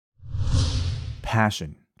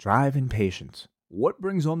passion, drive, and patience. What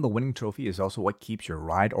brings home the winning trophy is also what keeps your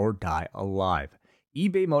ride or die alive.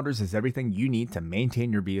 eBay Motors has everything you need to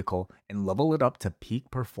maintain your vehicle and level it up to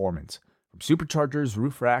peak performance. From superchargers,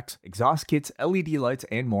 roof racks, exhaust kits, LED lights,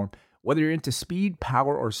 and more, whether you're into speed,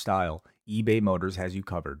 power, or style, eBay Motors has you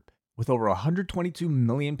covered. With over 122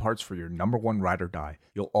 million parts for your number one ride or die,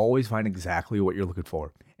 you'll always find exactly what you're looking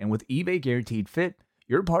for. And with eBay Guaranteed Fit,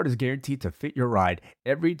 your part is guaranteed to fit your ride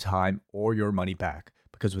every time or your money back.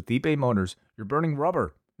 Because with eBay Motors, you're burning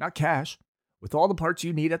rubber, not cash. With all the parts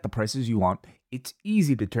you need at the prices you want, it's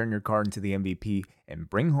easy to turn your car into the MVP and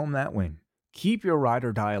bring home that win. Keep your ride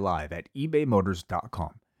or die alive at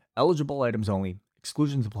ebaymotors.com. Eligible items only.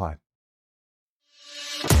 Exclusions apply.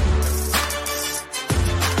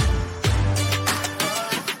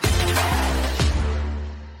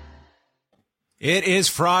 It is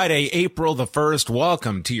Friday, April the 1st.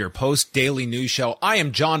 Welcome to your post-daily news show. I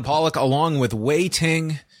am John Pollock along with Wei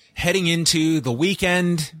Ting, heading into the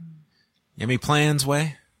weekend. You have any plans,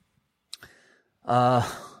 Wei?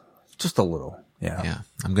 Just a little. Yeah.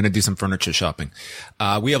 I'm going to do some furniture shopping.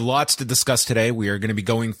 We have lots to discuss today. We are going to be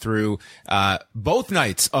going through both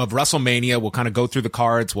nights of WrestleMania. We'll kind of go through the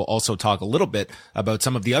cards. We'll also talk a little bit about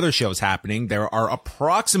some of the other shows happening. There are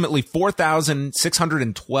approximately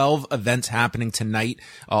 4,612 events happening tonight,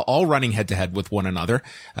 all running head-to-head with one another,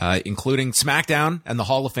 including SmackDown and the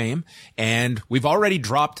Hall of Fame. And we've already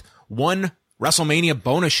dropped one WrestleMania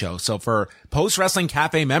bonus show. So for Post Wrestling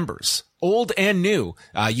Cafe members, old and new,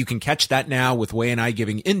 you can catch that now with Wei and I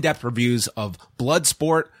giving in-depth reviews of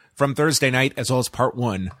Bloodsport from Thursday night, as well as part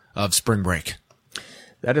one of Spring Break.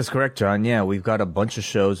 That is correct, John. Yeah, we've got a bunch of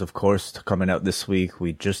shows, of course, coming out this week.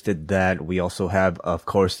 We just did that. We also have, of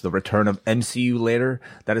course, the return of MCU later.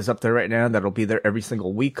 That is up there right now. That'll be there every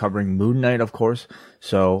single week, covering Moon Knight, of course.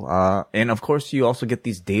 So, and of course, you also get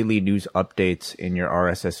these daily news updates in your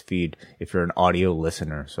RSS feed if you're an audio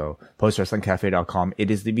listener. So, postwrestlingcafe.com.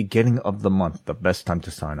 It is the beginning of the month, the best time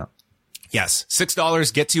to sign up. Yes,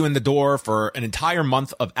 $6 gets you in the door for an entire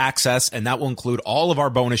month of access, and that will include all of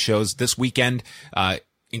our bonus shows this weekend,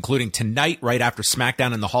 including tonight right after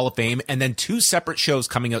SmackDown and the Hall of Fame, and then two separate shows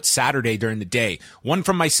coming out Saturday during the day. One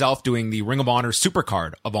from myself doing the Ring of Honor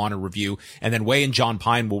Supercard of Honor review, and then Wei and John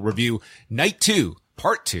Pine will review Night 2,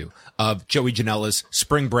 Part 2 of Joey Janela's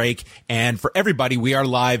Spring Break. And for everybody, we are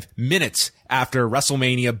live minutes after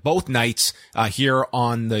WrestleMania, both nights, here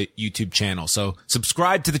on the YouTube channel. So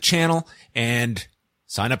subscribe to the channel and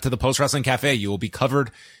sign up to the Post Wrestling Cafe. You will be covered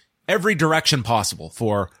every direction possible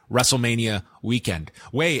for WrestleMania weekend.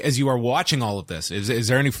 Wei, as you are watching all of this, is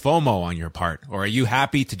there any FOMO on your part? Or are you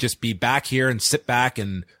happy to just be back here and sit back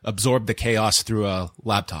and absorb the chaos through a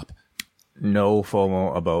laptop? No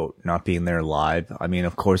FOMO about not being there live. I mean,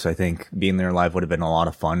 of course, I think being there live would have been a lot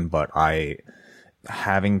of fun, but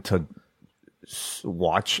having to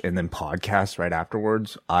watch and then podcast right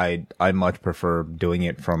afterwards, I much prefer doing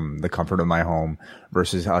it from the comfort of my home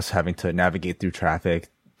versus us having to navigate through traffic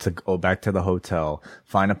to go back to the hotel,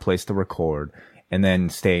 find a place to record, and then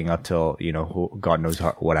staying up till, God knows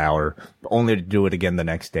what hour, only to do it again the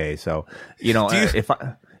next day. So,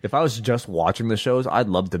 if I was just watching the shows, I'd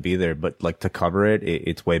love to be there, but like to cover it,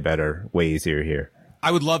 it's way better, way easier here.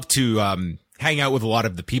 I would love to hang out with a lot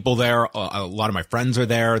of the people there. A lot of my friends are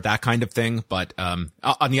there, that kind of thing. But on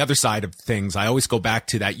the other side of things, I always go back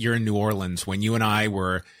to that year in New Orleans when you and I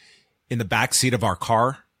were in the back seat of our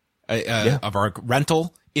car, of our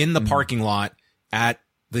rental, in the parking lot at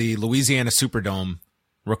the Louisiana Superdome,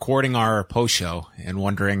 recording our post show and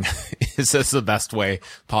wondering, is this the best way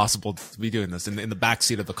possible to be doing this in the back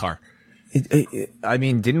seat of the car? I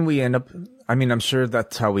mean, didn't we end up? I mean, I'm sure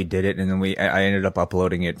that's how we did it, and then I ended up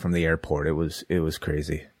uploading it from the airport. It was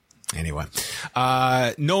crazy. Anyway,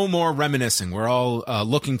 no more reminiscing. We're all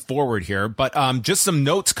looking forward here, but just some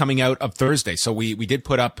notes coming out of Thursday. So we did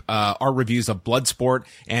put up our reviews of Bloodsport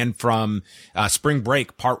and from Spring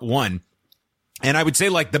Break Part 1. And I would say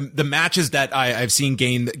like the matches that I've seen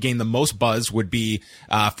gain the most buzz would be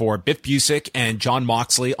for Biff Busick and Jon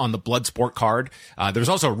Moxley on the Bloodsport card. There's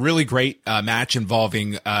also a really great match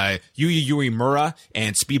involving Yuya Uemura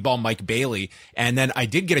and Speedball Mike Bailey. And then I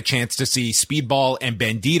did get a chance to see Speedball and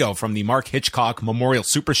Bandito from the Mark Hitchcock Memorial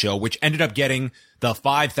Super Show, which ended up getting the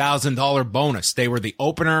 $5,000 bonus. They were the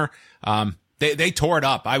opener. They tore it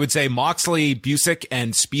up. I would say Moxley, Busick,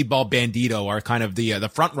 and Speedball Bandito are kind of the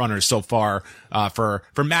front runners so far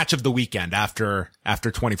for match of the weekend after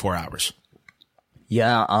 24 hours.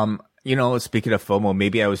 Yeah, You know, speaking of FOMO,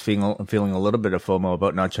 maybe I was feeling a little bit of FOMO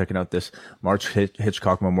about not checking out this Mark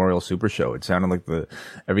Hitchcock Memorial Super Show. It sounded like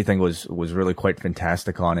everything was really quite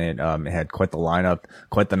fantastic on it. It had quite the lineup,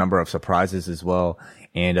 quite the number of surprises as well.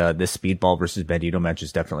 And this Speedball versus Bandito match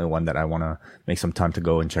is definitely one that I want to make some time to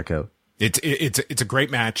go and check out. It's a great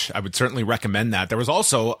match. I would certainly recommend that. There was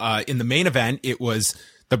also in the main event, it was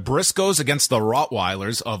the Briscoes against the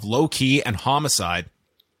Rottweilers of Low Ki and Homicide,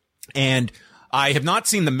 and I have not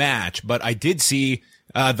seen the match, but I did see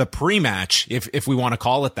the pre-match, if we want to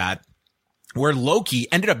call it that, where Low Ki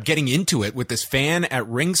ended up getting into it with this fan at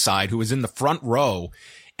ringside who was in the front row,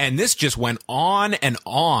 and this just went on and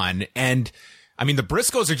on. And I mean, the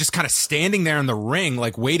Briscoes are just kind of standing there in the ring,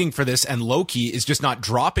 like waiting for this, and Low Ki is just not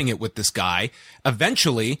dropping it with this guy.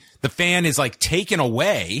 Eventually, the fan is like taken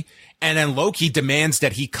away, and then Low Ki demands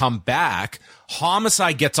that he come back.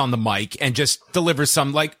 Homicide gets on the mic and just delivers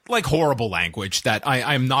some like horrible language that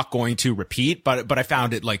I'm not going to repeat, but I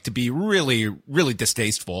found it like to be really, really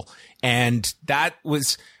distasteful. And that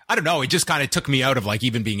was, I don't know, it just kind of took me out of like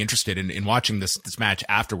even being interested in watching this match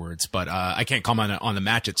afterwards. But I can't comment on the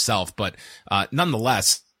match itself, but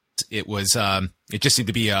nonetheless, it was it just seemed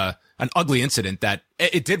to be an ugly incident that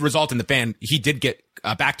it did result in the fan. He did get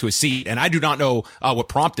back to his seat, and I do not know what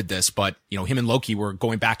prompted this, but you know, him and Low Ki were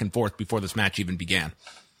going back and forth before this match even began.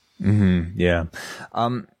 Mm-hmm, yeah.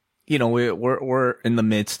 You know, we're in the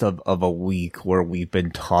midst of a week where we've been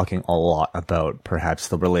talking a lot about perhaps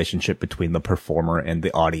the relationship between the performer and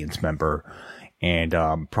the audience member, and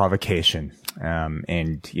provocation.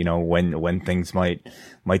 And you know, when things might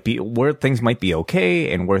be, where things might be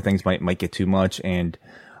okay and where things might get too much. And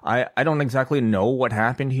I don't exactly know what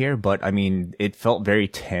happened here, but I mean, it felt very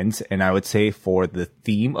tense. And I would say for the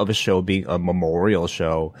theme of a show being a memorial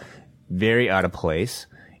show, very out of place.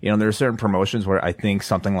 You know, there are certain promotions where I think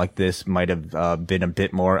something like this might have been a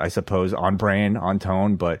bit more, I suppose, on brand, on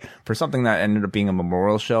tone. But for something that ended up being a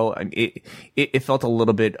memorial show, it felt a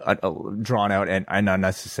little bit drawn out and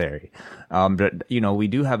unnecessary. But you know, we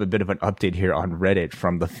do have a bit of an update here on Reddit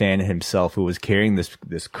from the fan himself, who was carrying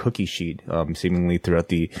this cookie sheet seemingly throughout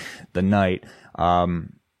the night.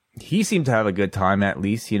 He seemed to have a good time, at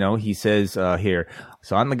least. You know, he says here,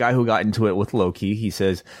 so I'm the guy who got into it with Low Ki. He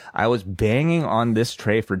says, I was banging on this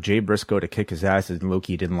tray for Jay Briscoe to kick his ass, and Low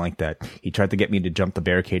Ki didn't like that. He tried to get me to jump the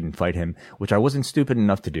barricade and fight him, which I wasn't stupid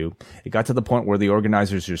enough to do. It got to the point where the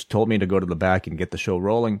organizers just told me to go to the back and get the show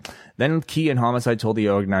rolling. Then Ki and Homicide told the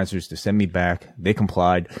organizers to send me back. They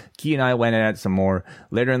complied. Ki and I went at it some more.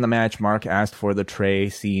 Later in the match, Mark asked for the tray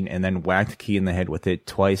scene and then whacked Ki in the head with it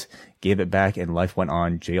twice, gave it back, and life went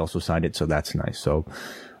on. Jay also signed it, so that's nice. So,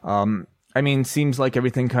 I mean, seems like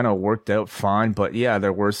everything kind of worked out fine, but yeah,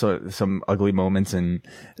 there were some ugly moments. And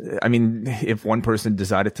I mean, if one person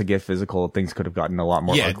decided to get physical, things could have gotten a lot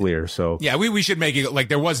more uglier. So yeah, we should make it like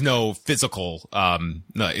there was no physical,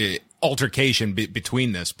 altercation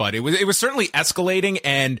between this, but it was certainly escalating,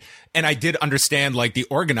 and I did understand like the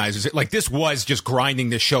organizers, like this was just grinding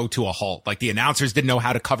the show to a halt. Like the announcers didn't know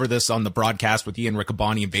how to cover this on the broadcast with Ian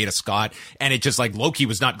Riccaboni and Veda Scott, and it just like Low Ki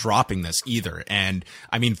was not dropping this either. And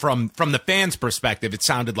I mean, from the fans' perspective, it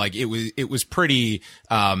sounded like it was pretty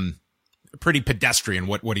pedestrian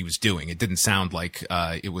what he was doing. It didn't sound like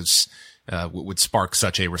it was would spark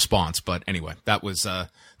such a response. But anyway, that was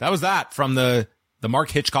that from the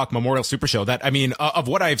Mark Hitchcock Memorial Super Show. That, I mean, of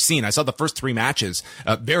what I've seen, I saw the first 3 matches.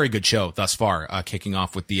 Very good show thus far, kicking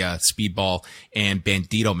off with the Speedball and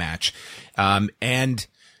Bandito match. And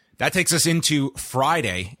that takes us into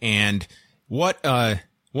Friday. And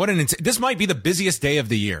this might be the busiest day of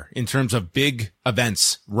the year in terms of big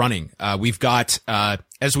events running. We've got,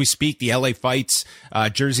 as we speak, the LA Fights,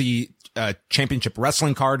 Jersey Championship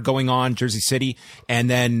Wrestling card going on, Jersey City. And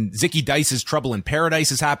then Zicky Dice's Trouble in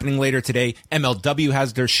Paradise is happening later today. MLW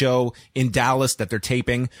has their show in Dallas that they're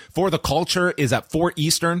taping. For the Culture is at 4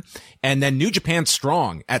 Eastern. And then New Japan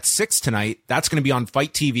Strong at 6 tonight. That's going to be on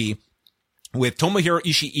Fight TV, with Tomohiro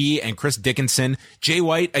Ishii and Chris Dickinson, Jay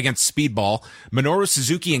White against Speedball, Minoru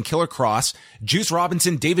Suzuki and Killer Cross, Juice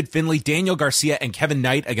Robinson, David Finlay, Daniel Garcia, and Kevin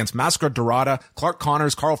Knight against Mascara Dorada, Clark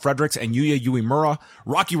Connors, Carl Fredericks, and Yuya Uemura,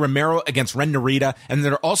 Rocky Romero against Ren Narita, and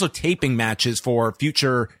there are also taping matches for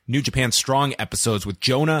future New Japan Strong episodes with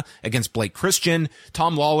Jonah against Blake Christian,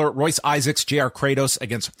 Tom Lawler, Royce Isaacs, JR Kratos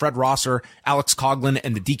against Fred Rosser, Alex Coughlin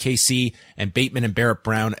and the DKC, and Bateman and Barrett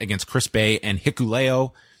Brown against Chris Bay and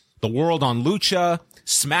Hikuleo. The World on Lucha,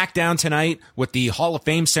 SmackDown tonight with the Hall of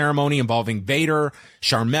Fame ceremony involving Vader,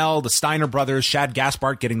 Sharmell, the Steiner brothers, Shad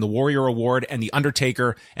Gaspard getting the Warrior Award, and The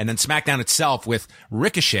Undertaker, and then SmackDown itself with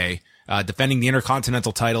Ricochet defending the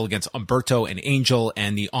Intercontinental title against Humberto and Angel,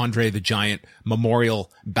 and the Andre the Giant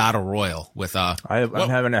Memorial Battle Royal with, I'm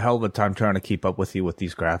having a hell of a time trying to keep up with you with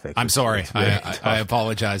these graphics. I'm sorry. I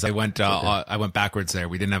apologize. I went backwards there.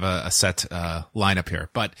 We didn't have a set, lineup here,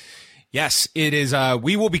 but yes, it is.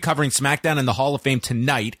 We will be covering SmackDown in the Hall of Fame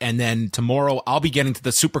tonight. And then tomorrow I'll be getting to the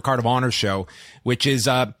Supercard of Honor show, which is,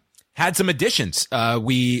 had some additions.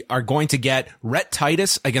 We are going to get Rhett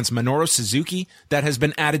Titus against Minoru Suzuki that has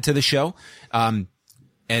been added to the show. And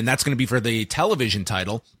that's going to be for the television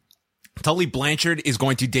title. Tully Blanchard is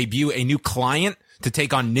going to debut a new client to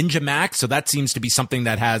take on Ninja Mac. So that seems to be something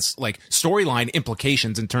that has like storyline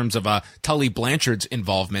implications in terms of Tully Blanchard's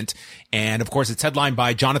involvement. And of course, it's headlined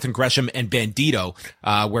by Jonathan Gresham and Bandito,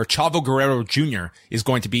 where Chavo Guerrero Jr. is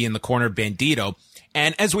going to be in the corner of Bandito.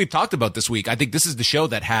 And as we've talked about this week, I think this is the show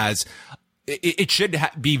that has, it should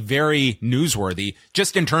be very newsworthy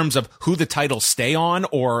just in terms of who the titles stay on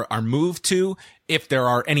or are moved to. If there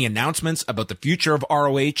are any announcements about the future of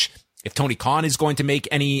ROH, if Tony Khan is going to make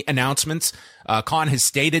any announcements. Khan has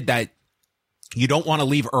stated that you don't want to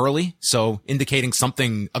leave early, so indicating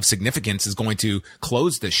something of significance is going to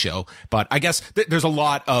close this show. But I guess there's a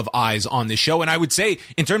lot of eyes on this show. And I would say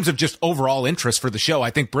in terms of just overall interest for the show, I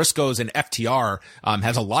think Briscoes and FTR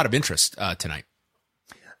has a lot of interest tonight.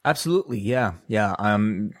 Absolutely. Yeah. Yeah.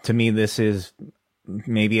 To me, this is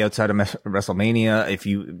maybe outside of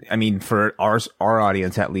WrestleMania, for our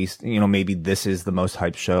audience, at least, maybe this is the most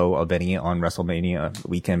hyped show of any on WrestleMania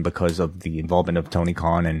weekend because of the involvement of Tony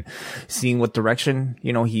Khan and seeing what direction,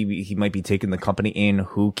 he might be taking the company in,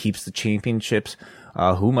 who keeps the championships,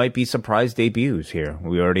 who might be surprise debuts here.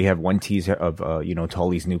 We already have one teaser of,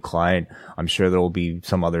 Tully's new client. I'm sure there will be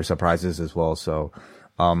some other surprises as well. So,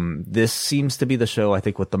 this seems to be the show, I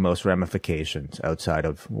think, with the most ramifications outside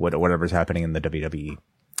of whatever's happening in the WWE.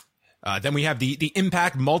 Then we have the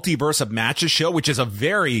Impact Multiverse of Matches show, which is a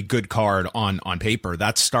very good card on paper.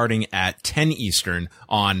 That's starting at 10 Eastern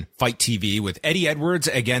on Fight TV with Eddie Edwards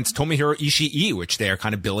against Tomohiro Ishii, which they are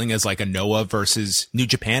kind of billing as like a Noah versus New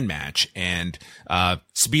Japan match. And,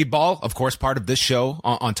 Speedball, of course, part of this show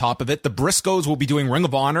on top of it. The Briscoes will be doing Ring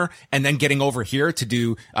of Honor and then getting over here to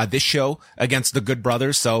do, this show against the Good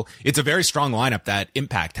Brothers. So it's a very strong lineup that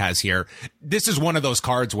Impact has here. This is one of those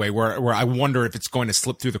cards where I wonder if it's going to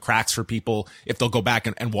slip through the cracks for people, if they'll go back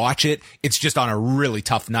and watch it. It's just on a really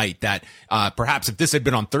tough night that, perhaps if this had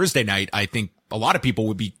been on Thursday night, I think a lot of people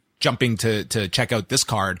would be jumping to check out this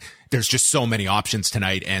card. There's just so many options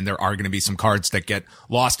tonight, and there are going to be some cards that get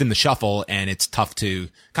lost in the shuffle, and it's tough to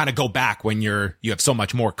kind of go back when you have so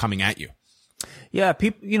much more coming at you. Yeah,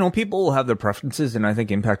 people will have their preferences, and I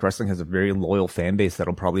think Impact Wrestling has a very loyal fan base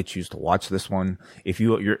that'll probably choose to watch this one. If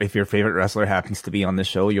your favorite wrestler happens to be on this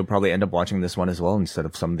show, you'll probably end up watching this one as well instead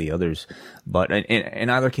of some of the others. But in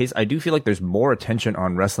either case, I do feel like there's more attention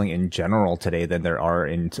on wrestling in general today than there are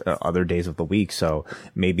in other days of the week. So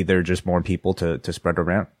maybe there are just more people to spread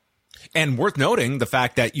around. And worth noting the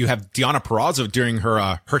fact that you have Deonna Purrazzo during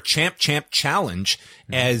her champ challenge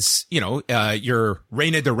as, your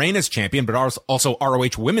Reina de Reinas champion, but also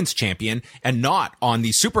ROH women's champion, and not on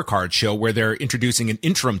the Supercard show where they're introducing an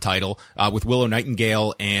interim title, with Willow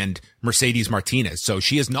Nightingale and Mercedes Martinez. So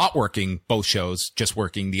she is not working both shows, just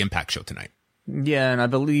working the Impact show tonight. Yeah, and I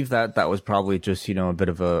believe that was probably just, a bit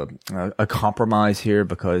of a compromise here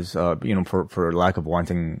because, for lack of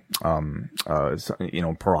wanting, Purrazzo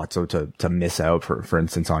to miss out, for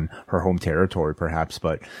instance, on her home territory, perhaps,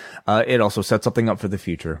 but, it also sets something up for the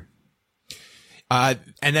future. And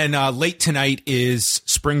then, late tonight is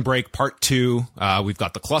Spring Break Part 2. We've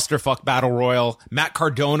got the Clusterfuck Battle Royal, Matt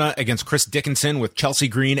Cardona against Chris Dickinson with Chelsea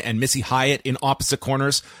Green and Missy Hyatt in opposite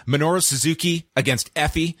corners, Minoru Suzuki against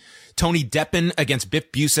Effie, Tony Deppen against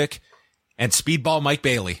Biff Busick, and Speedball Mike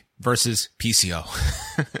Bailey versus PCO.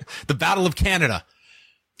 The Battle of Canada.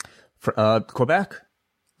 For, Quebec?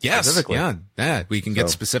 Yes. Yeah. We can get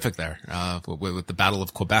specific there, with the Battle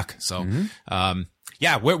of Quebec. So,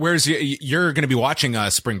 yeah, where's you're going to be watching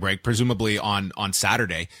Spring Break, presumably on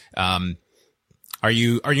Saturday. Are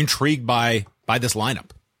you intrigued by this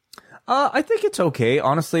lineup? I think it's okay.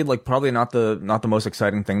 Honestly, like probably not the most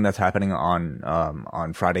exciting thing that's happening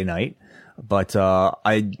on Friday night, but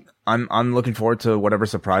I'm looking forward to whatever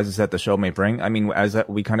surprises that the show may bring. I mean, as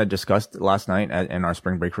we kind of discussed last night in our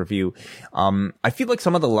Spring Break review, I feel like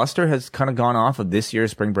some of the luster has kind of gone off of this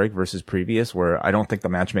year's Spring Break versus previous, where I don't think the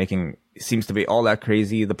matchmaking seems to be all that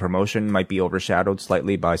crazy. The promotion might be overshadowed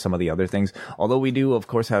slightly by some of the other things. Although we do, of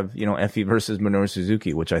course, have, Effie versus Minoru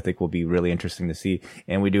Suzuki, which I think will be really interesting to see.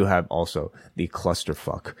 And we do have also the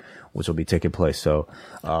Clusterfuck, which will be taking place. So,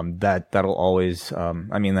 that'll always,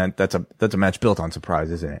 that's a match built on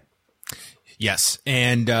surprise, isn't it? Yes.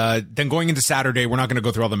 And then going into Saturday, we're not going to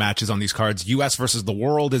go through all the matches on these cards. US versus the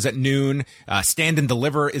World is at noon. Stand and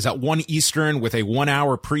Deliver is at 1 Eastern with a 1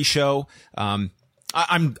 hour pre-show.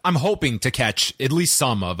 I'm hoping to catch at least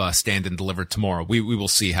some of Stand and Deliver tomorrow. We will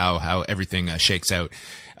see how everything shakes out.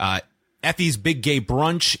 Effie's Big Gay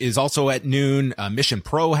Brunch is also at noon. Mission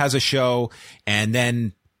Pro has a show. And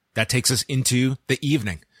then that takes us into the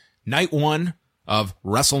evening. Night 1 of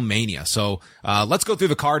WrestleMania. So let's go through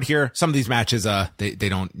the card here. Some of these matches, they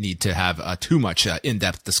don't need to have too much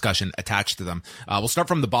in-depth discussion attached to them. We'll start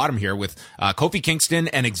from the bottom here with Kofi Kingston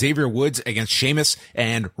and Xavier Woods against Sheamus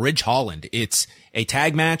and Ridge Holland. It's a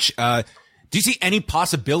tag match. Do you see any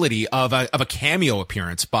possibility of a cameo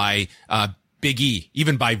appearance by Big E,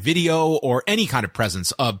 even by video or any kind of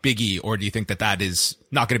presence of Big E? Or do you think that is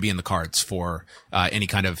not going to be in the cards for any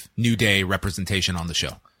kind of New Day representation on the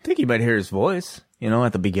show? I think you might hear his voice,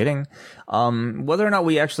 at the beginning. Whether or not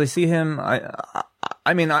we actually see him,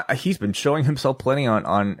 I mean, he's been showing himself plenty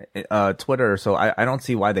on Twitter, so I don't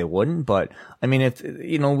see why they wouldn't. But I mean, if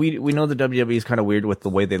we know the WWE is kind of weird with the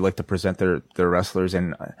way they like to present their wrestlers,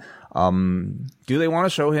 and do they want to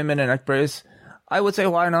show him in a neck brace? I would say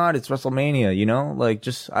why not? It's WrestleMania,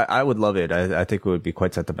 I would love it. I think it would be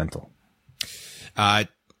quite sentimental.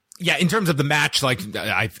 Yeah, in terms of the match,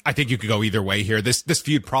 I think you could go either way here. This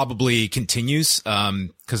feud probably continues,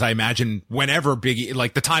 cause I imagine whenever Big E,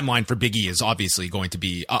 the timeline for Big E is obviously going to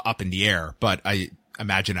be up in the air, but I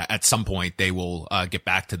imagine at some point they will, get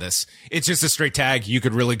back to this. It's just a straight tag. You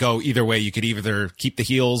could really go either way. You could either keep the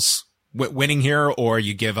heels winning here, or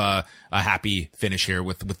you give a happy finish here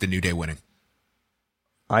with the New Day winning.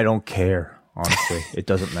 I don't care, honestly. It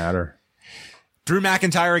doesn't matter. Drew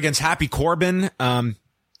McIntyre against Happy Corbin.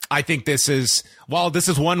 I think this is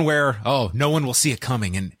one where, no one will see it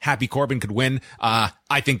coming and Happy Corbin could win.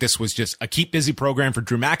 I think this was just a keep busy program for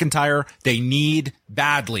Drew McIntyre. They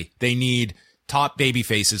need top baby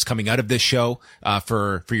faces coming out of this show,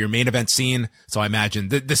 for your main event scene. So I imagine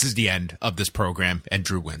this is the end of this program and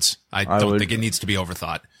Drew wins. I don't think it needs to be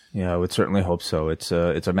overthought. Yeah, I would certainly hope so. It's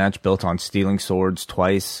a match built on stealing swords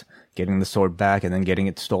twice, getting the sword back and then getting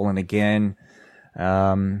it stolen again.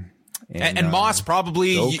 And Moss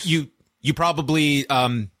probably, you probably,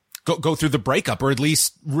 go through the breakup, or at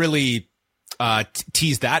least really,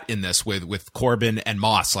 tease that in this with Corbin and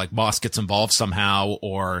Moss. Like Moss gets involved somehow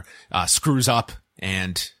or, screws up.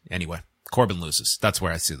 And anyway, Corbin loses. That's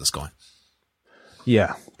where I see this going.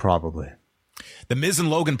 Yeah, probably. The Miz and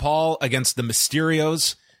Logan Paul against the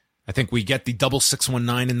Mysterios. I think we get the double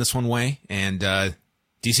 619 in this one way. And, do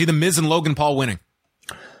you see the Miz and Logan Paul winning?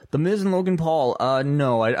 The Miz and Logan Paul,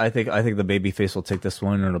 no, I think the babyface will take this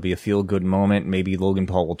one, and it'll be a feel-good moment. Maybe Logan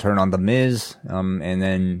Paul will turn on the Miz, and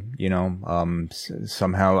then,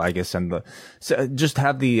 somehow, I guess, just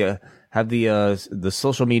have the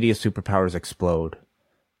social media superpowers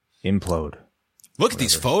implode. Look at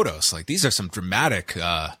these photos. These are some dramatic,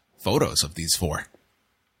 photos of these four.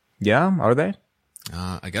 Yeah, are they?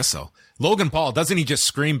 I guess so. Logan Paul, doesn't he just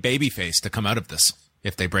scream babyface to come out of this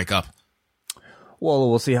if they break up?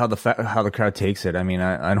 Well, we'll see how the crowd takes it. I mean,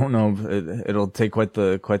 I don't know. It'll take quite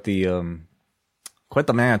the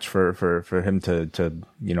match for him to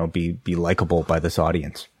be likable by this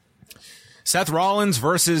audience. Seth Rollins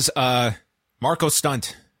versus Marco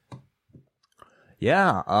Stunt.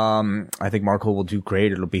 Yeah, I think Marco will do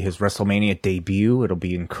great. It'll be his WrestleMania debut. It'll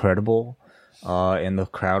be incredible, and the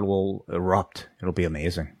crowd will erupt. It'll be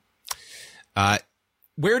amazing.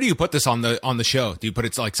 Where do you put this on the show? Do you put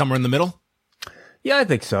it somewhere in the middle? Yeah, I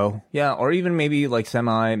think so. Yeah, or even maybe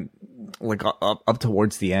semi, up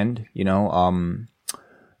towards the end. You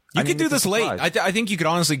could do this late. I think you could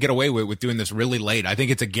honestly get away with doing this really late. I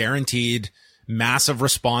think it's a guaranteed massive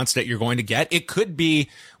response that you're going to get. It could be,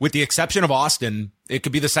 with the exception of Austin, it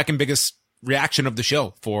could be the second biggest reaction of the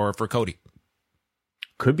show for Cody.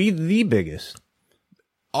 Could be the biggest.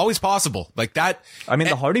 Always possible. That. I mean,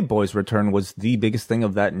 the Hardy Boys return was the biggest thing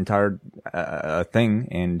of that entire thing.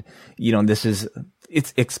 And,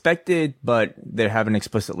 it's expected, but they haven't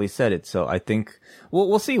explicitly said it. So I think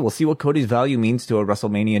we'll see. We'll see what Cody's value means to a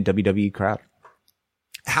WrestleMania WWE crowd.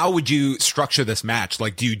 How would you structure this match?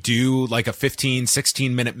 Do you do a 15,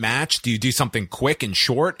 16 minute match? Do you do something quick and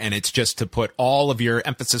short and it's just to put all of your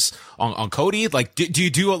emphasis on Cody? Do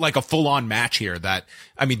you do a full on match here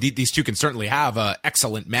these two can certainly have a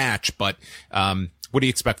excellent match, but, what do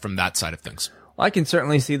you expect from that side of things? Well, I can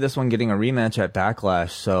certainly see this one getting a rematch at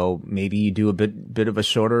Backlash. So maybe you do a bit of a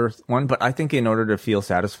shorter one, but I think in order to feel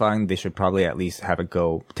satisfying, they should probably at least have it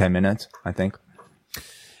go 10 minutes, I think.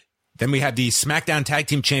 Then we have the SmackDown Tag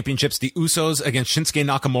Team Championships, the Usos against Shinsuke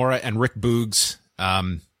Nakamura and Rick Boogs.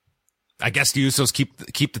 I guess the Usos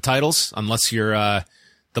keep the titles unless you're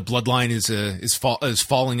the bloodline is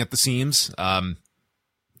falling at the seams.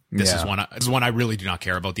 This is one I really do not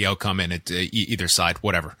care about the outcome and either side,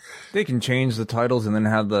 whatever. They can change the titles and then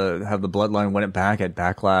have the bloodline win it back at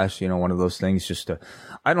Backlash. You know, one of those things.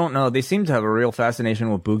 I don't know. They seem to have a real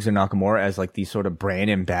fascination with Boogs and Nakamura as like these sort of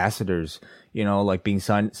brand ambassadors. You know, like being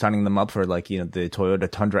signing them up for like, you know, the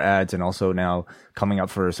Toyota Tundra ads and also now coming up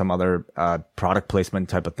for some other product placement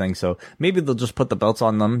type of thing. So maybe they'll just put the belts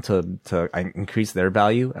on them to increase their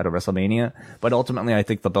value at a WrestleMania. But ultimately, I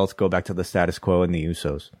think the belts go back to the status quo and the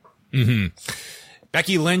Usos. Mm-hmm.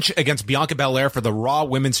 Becky Lynch against Bianca Belair for the Raw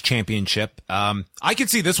Women's Championship. I could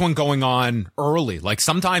see this one going on early. Like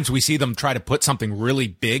sometimes we see them try to put something really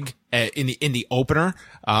big in the opener.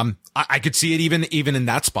 I could see it even in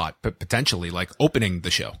that spot, but potentially like opening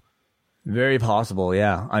the show. Very possible,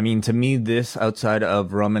 yeah. I mean, to me, this outside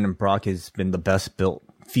of Roman and Brock has been the best built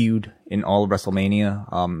feud in all of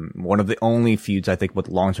WrestleMania. One of the only feuds I think with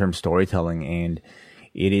long-term storytelling, and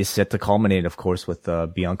it is set to culminate, of course, with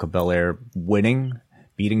Bianca Belair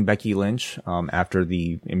beating Becky Lynch after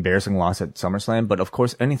the embarrassing loss at SummerSlam. But of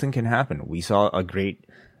course, anything can happen. We saw a great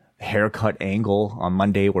haircut angle on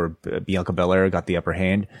Monday where Bianca Belair got the upper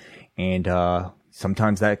hand, and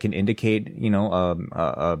sometimes that can indicate, you know,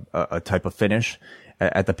 a type of finish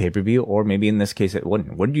at the pay-per-view, or maybe in this case it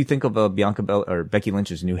wouldn't. What did you think of Bianca Belair or Becky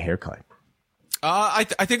Lynch's new haircut? I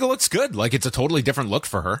think it looks good. Like it's a totally different look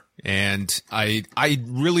for her. And I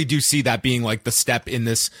really do see that being like the step in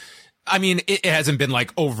this. I mean, it hasn't been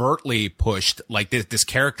like overtly pushed like this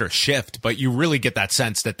character shift, but you really get that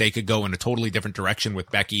sense that they could go in a totally different direction with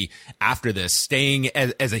Becky after this, staying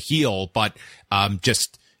as a heel, but,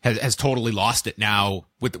 just has totally lost it now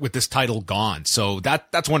with this title gone. So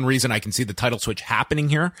that's one reason I can see the title switch happening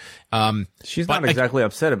here. She's not exactly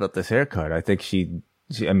upset about this haircut. I think she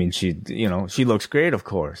looks great, of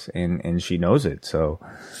course, and she knows it. So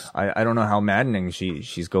I don't know how maddening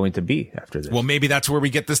she's going to be after this. Well, maybe that's where we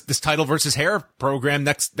get this title versus hair program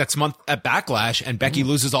next month at Backlash, and Becky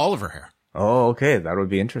loses all of her hair. Oh, okay. That would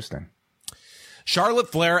be interesting.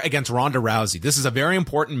 Charlotte Flair against Ronda Rousey. This is a very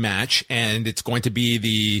important match, and it's going to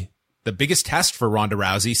be the biggest test for Ronda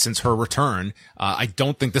Rousey since her return. I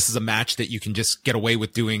don't think this is a match that you can just get away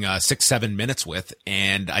with doing 6-7 minutes with.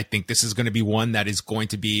 And I think this is going to be one that is going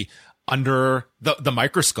to be under the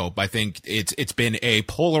microscope. I think it's been a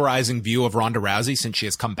polarizing view of Ronda Rousey since she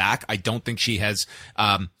has come back. I don't think she has,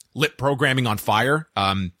 lit programming on fire,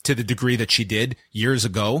 to the degree that she did years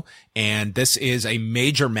ago. And this is a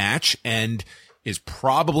major match and is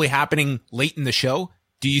probably happening late in the show.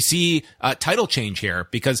 Do you see a title change here?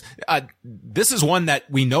 Because this is one that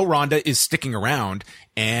we know Ronda is sticking around,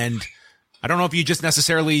 and I don't know if you just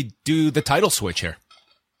necessarily do the title switch here.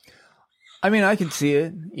 I mean, I can see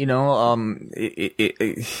it. You know,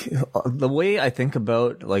 the way I think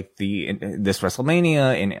about like this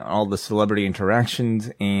WrestleMania and all the celebrity interactions,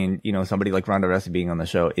 and you know, somebody like Ronda Rousey being on the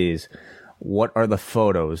show is, what are the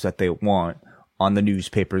photos that they want on the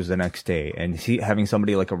newspapers the next day, and having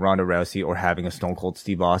somebody like a Ronda Rousey or having a Stone Cold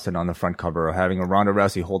Steve Austin on the front cover, or having a Ronda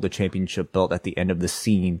Rousey hold the championship belt at the end of the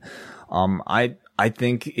scene, I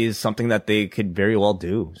think is something that they could very well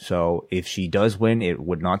do. So if she does win, it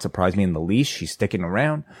would not surprise me in the least. She's sticking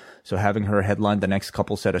around. So having her headline the next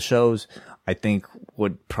couple set of shows, I think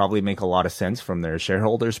would probably make a lot of sense from their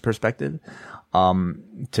shareholders' perspective.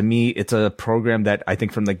 To me, it's a program that I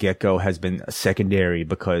think from the get-go has been secondary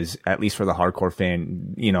because, at least for the hardcore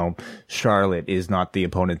fan, you know, Charlotte is not the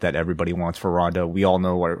opponent that everybody wants for Ronda. We all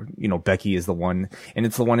know where, you know, Becky is the one, and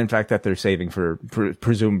it's the one, in fact, that they're saving for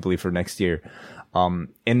presumably for next year. And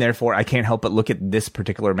therefore, I can't help but look at this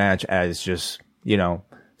particular match as just, you know,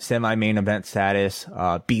 semi-main event status,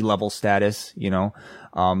 B-level status, you know,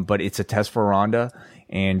 but it's a test for Ronda.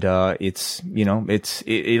 And, it'll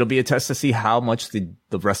be a test to see how much the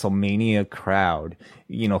WrestleMania crowd,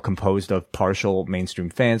 you know, composed of partial mainstream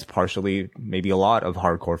fans, partially maybe a lot of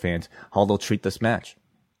hardcore fans, how they'll treat this match.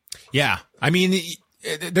 Yeah. I mean,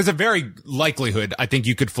 there's a very likelihood, I think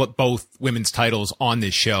you could flip both women's titles on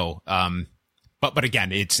this show. But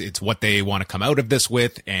again, it's what they want to come out of this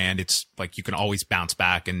with. And it's like, you can always bounce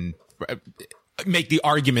back and make the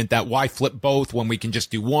argument that why flip both when we can just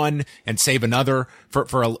do one and save another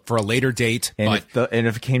for a later date. And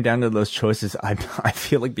if it came down to those choices, I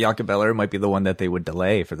feel like Bianca Belair might be the one that they would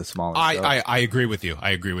delay for the smaller show. I agree with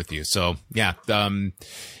you. So yeah,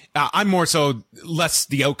 I'm more so less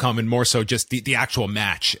the outcome and more so just the actual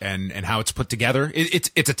match and how it's put together. It's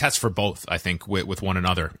a test for both, I think, with one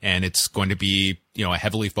another, and it's going to be, you know, a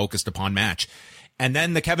heavily focused upon match. And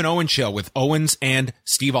then the Kevin Owens show with Owens and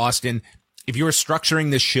Steve Austin. if you were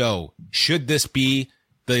structuring this show, should this be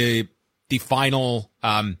the final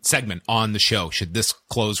segment on the show? Should this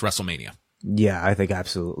close WrestleMania? Yeah, I think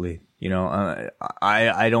absolutely. You know,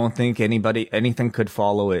 I don't think anything could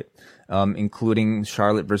follow it, including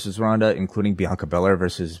Charlotte versus Ronda, including Bianca Belair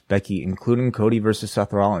versus Becky, including Cody versus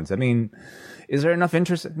Seth Rollins. I mean, is there enough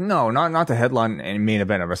interest? No, not the headline and main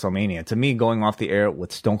event of WrestleMania. To me, going off the air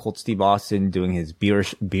with Stone Cold Steve Austin doing his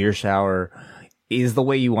beer shower is the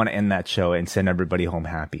way you want to end that show and send everybody home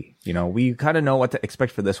happy. You know, we kind of know what to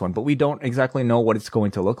expect for this one, but we don't exactly know what it's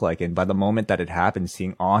going to look like. And by the moment that it happens,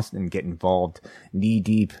 seeing Austin get involved knee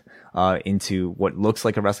deep into what looks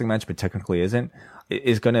like a wrestling match, but technically isn't,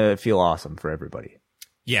 is going to feel awesome for everybody.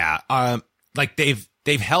 Yeah. Like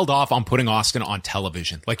they've held off on putting Austin on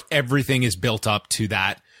television. Like everything is built up to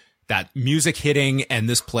that music hitting and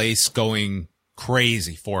this place going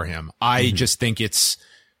crazy for him. I just think it's,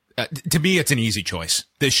 to me, it's an easy choice.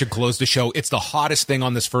 This should close the show. It's the hottest thing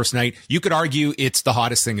on this first night. You could argue it's the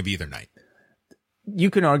hottest thing of either night.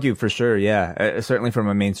 You can argue for sure, yeah. Certainly from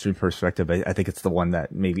a mainstream perspective, I think it's the one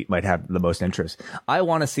that maybe might have the most interest. I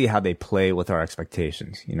want to see how they play with our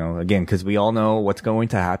expectations, you know, again, because we all know what's going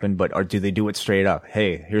to happen, but do they do it straight up?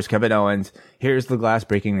 Hey, here's Kevin Owens, here's the glass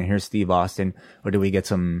breaking, and here's Steve Austin, or do we get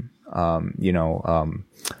some,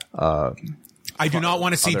 I do not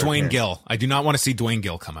want to see Dwayne Gill. I do not want to see Dwayne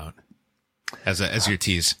Gill come out as your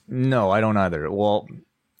tease. No, I don't either. Well,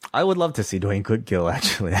 I would love to see Dwayne Gill,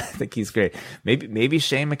 actually. I think he's great. Maybe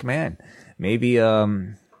Shane McMahon. Maybe, I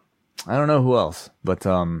don't know who else, but,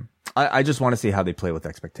 I just want to see how they play with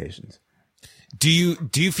expectations. Do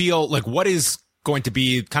you feel like what is going to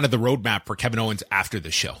be kind of the roadmap for Kevin Owens after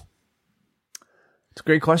this show? It's a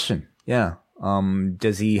great question. Yeah.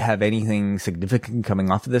 Does he have anything significant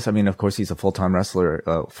coming off of this? I mean, of course, he's a full-time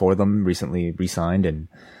wrestler, for them, recently re-signed. And,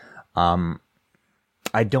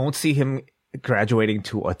 I don't see him graduating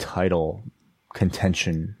to a title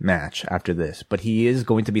contention match after this, but he is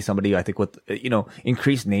going to be somebody I think with,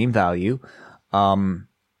 increased name value. Let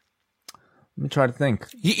me try to think.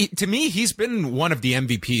 To me, he's been one of the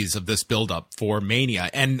MVPs of this buildup for Mania.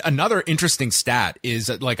 And another interesting stat is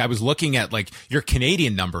that, like, I was looking at like your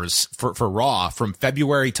Canadian numbers for Raw from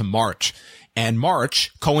February to March, and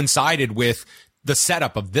March coincided with the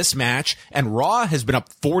setup of this match, and Raw has been up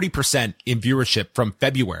 40% in viewership from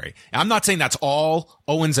February. And I'm not saying that's all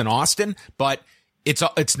Owens and Austin, but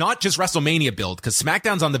it's not just WrestleMania build, because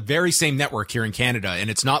SmackDown's on the very same network here in Canada, and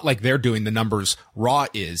it's not like they're doing the numbers Raw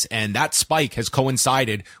is. And that spike has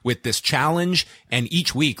coincided with this challenge, and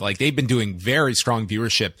each week, like, they've been doing very strong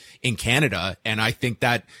viewership in Canada. And I think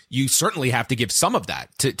that you certainly have to give some of that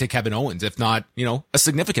to Kevin Owens, if not, a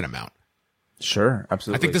significant amount. Sure,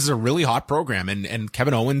 absolutely. I think this is a really hot program, and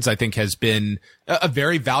Kevin Owens, I think, has been a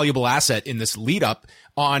very valuable asset in this lead up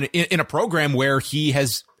in a program where he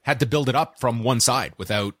has had to build it up from one side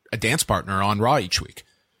without a dance partner on Raw each week.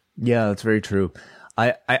 Yeah, that's very true.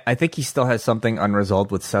 I think he still has something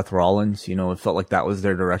unresolved with Seth Rollins. It felt like that was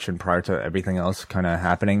their direction prior to everything else kind of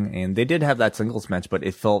happening. And they did have that singles match, but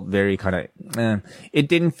it felt very kind of, it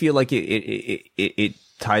didn't feel like it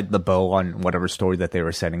tied the bow on whatever story that they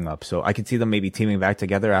were setting up. So I could see them maybe teaming back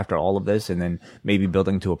together after all of this and then maybe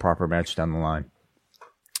building to a proper match down the line.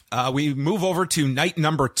 We move over to night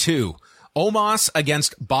number 2, Omos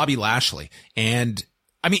against Bobby Lashley. And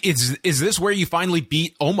I mean, is this where you finally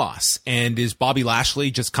beat Omos? And is Bobby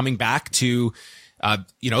Lashley just coming back to,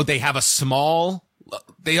 they have a small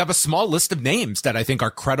list of names that I think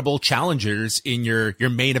are credible challengers in your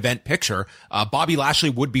main event picture. Bobby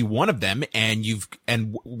Lashley would be one of them. And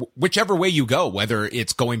whichever way you go, whether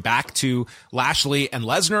it's going back to Lashley and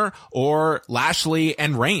Lesnar or Lashley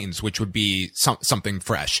and Reigns, which would be something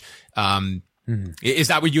fresh. Is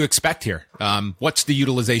that what you expect here? What's the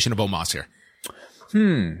utilization of Omos here?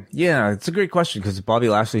 Yeah, it's a great question because Bobby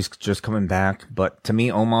Lashley's just coming back. But to me,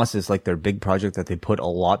 Omos is like their big project that they put a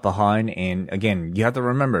lot behind. And again, you have to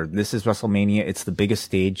remember, this is WrestleMania. It's the biggest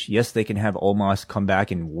stage. Yes, they can have Omos come back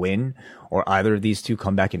and win, or either of these two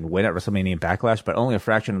come back and win at WrestleMania Backlash, but only a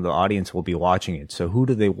fraction of the audience will be watching it. So who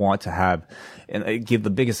do they want to have and give the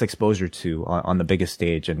biggest exposure to on the biggest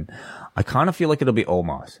stage? And I kind of feel like it'll be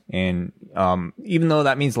Omos. And even though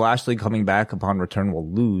that means Lashley coming back upon return will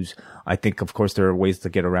lose, I think, of course, there are ways to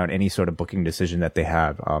get around any sort of booking decision that they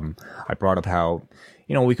have. I brought up how,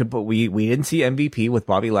 we didn't see MVP with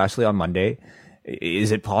Bobby Lashley on Monday. Is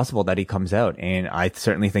it possible that he comes out? And I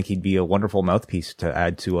certainly think he'd be a wonderful mouthpiece to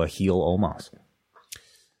add to a heel Omos.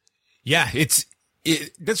 Yeah,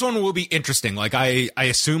 this one will be interesting. Like, I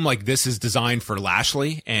assume like this is designed for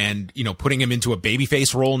Lashley and, putting him into a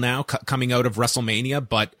babyface role now coming out of WrestleMania.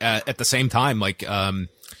 But at the same time, like,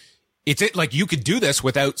 it's like you could do this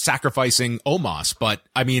without sacrificing Omos, but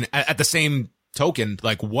I mean, at the same token,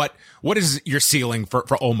 like what is your ceiling for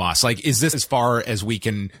Omos? Like, is this as far as we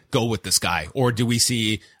can go with this guy, or do we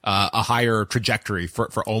see a higher trajectory for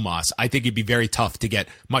Omos? I think it'd be very tough to get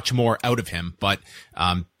much more out of him, but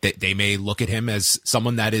they may look at him as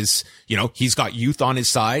someone that is, he's got youth on his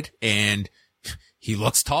side and he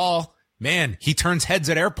looks tall. Man, he turns heads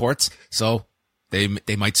at airports, so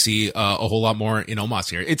they might see a whole lot more in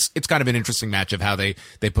Omos here. It's kind of an interesting match of how they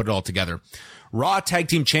put it all together. Raw Tag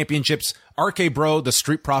Team Championships, RK Bro, the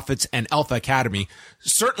Street Profits, and Alpha Academy.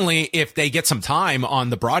 Certainly, if they get some time on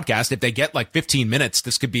the broadcast, if they get like 15 minutes,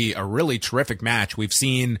 this could be a really terrific match. We've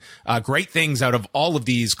seen great things out of all of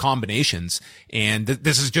these combinations, and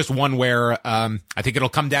this is just one where I think it'll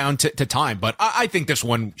come down to time. But I think this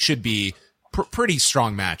one should be pretty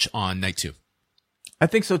strong match on night 2. I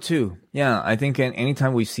think so too. Yeah, I think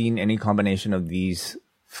anytime we've seen any combination of these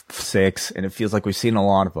 6, and it feels like we've seen a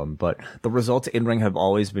lot of them, but the results in ring have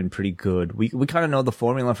always been pretty good. We kind of know the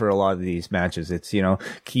formula for a lot of these matches. It's,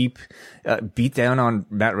 keep beat down on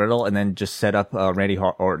Matt Riddle and then just set up Randy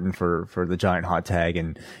Orton for the giant hot tag,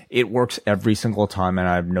 and it works every single time, and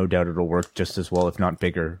I have no doubt it'll work just as well, if not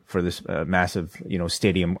bigger, for this massive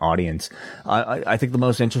stadium audience. I think the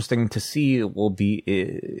most interesting to see will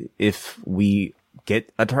be if we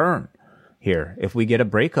get a turn here, if we get a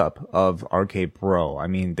breakup of RK Bro. I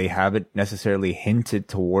mean, they haven't necessarily hinted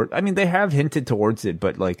toward, they have hinted towards it,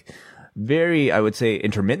 but like very, I would say,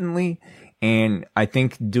 intermittently. And I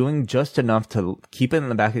think doing just enough to keep it in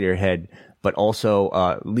the back of your head, but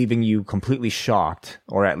also leaving you completely shocked,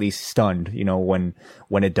 or at least stunned,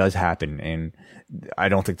 when it does happen. And I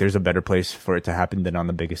don't think there's a better place for it to happen than on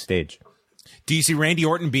the biggest stage. Do you see Randy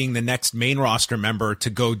Orton being the next main roster member to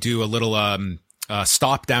go do a little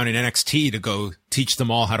stop down in NXT to go teach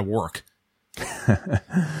them all how to work?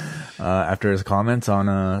 After his comments on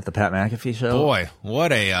the Pat McAfee show? Boy,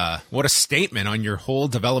 what a statement on your whole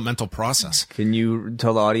developmental process. Can you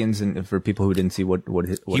tell the audience, and for people who didn't see what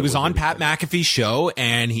he was on Pat McAfee's show,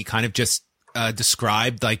 and he kind of just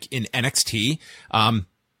described, like, in NXT,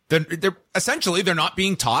 they're essentially, they're not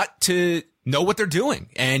being taught to know what they're doing.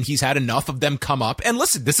 And he's had enough of them come up. And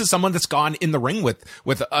listen, this is someone that's gone in the ring with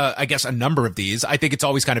I guess, a number of these. I think it's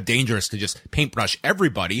always kind of dangerous to just paintbrush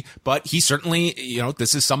everybody, but he certainly,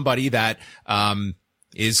 this is somebody that,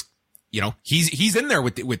 is, he's in there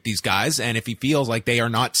with these guys. And if he feels like they are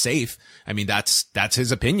not safe, I mean, that's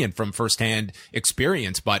his opinion from firsthand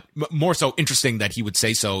experience, but more so interesting that he would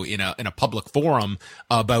say so in a public forum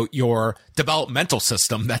about your developmental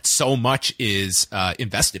system that so much is,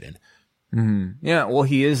 invested in. Mm-hmm. Yeah, well,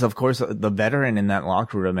 he is, of course, the veteran in that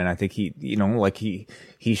locker room, and I think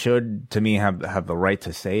he should, to me, have the right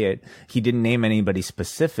to say it. He didn't name anybody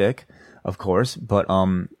specific, of course, but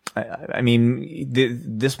I mean,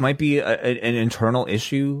 this might be an internal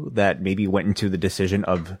issue that maybe went into the decision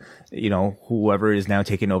of, whoever is now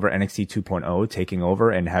taking over NXT 2.0, taking over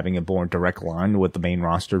and having a more direct line with the main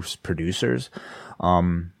roster's producers.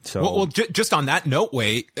 Well, just on that note,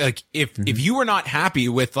 Wai, like, if you were not happy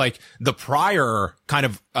with, like, the prior kind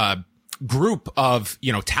of, group of,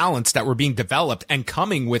 talents that were being developed and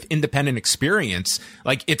coming with independent experience,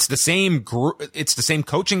 like, it's the same group, it's the same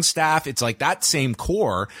coaching staff, it's like that same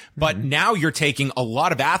core, but now you're taking a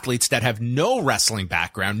lot of athletes that have no wrestling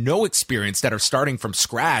background, no experience, that are starting from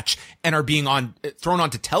scratch and are being thrown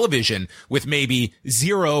onto television with maybe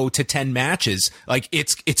 0 to 10 matches. Like,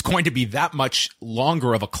 it's going to be that much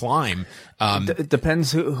longer of a climb. It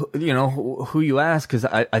depends who you ask, because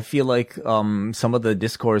I feel like some of the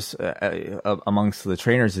discourse amongst the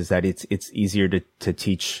trainers is that it's easier to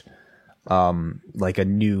teach like a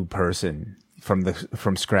new person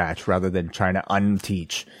from scratch rather than trying to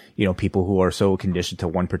unteach people who are so conditioned to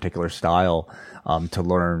one particular style to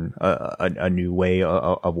learn a new way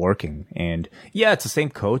of working. And yeah, it's the same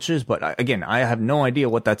coaches, but again, I have no idea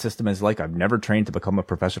what that system is like. I've never trained to become a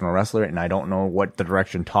professional wrestler, and I don't know what the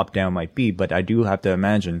direction top down might be, but I do have to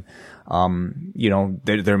imagine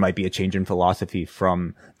there might be a change in philosophy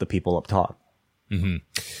from the people up top.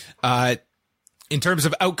 Mm-hmm. In terms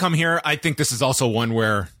of outcome here, I think this is also one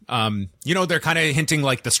where, they're kind of hinting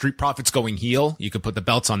like the Street Profits going heel. You could put the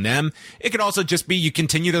belts on them. It could also just be you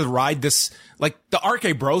continue to ride this, like the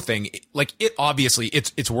RK Bro thing, like it obviously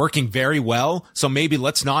it's working very well. So maybe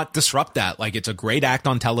let's not disrupt that. Like, it's a great act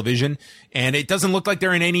on television, and it doesn't look like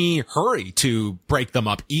they're in any hurry to break them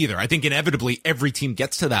up either. I think inevitably every team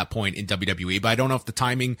gets to that point in WWE, but I don't know if the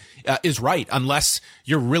timing is right, unless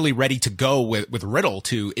you're really ready to go with Riddle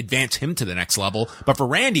to advance him to the next level. But for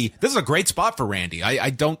Randy, this is a great spot for Randy. I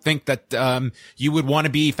don't think that you would want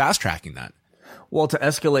to be fast tracking that. Well, to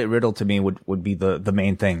escalate Riddle to me would be the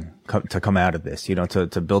main thing to come out of this,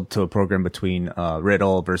 to build to a program between,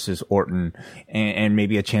 Riddle versus Orton and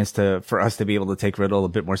maybe a chance for us to be able to take Riddle a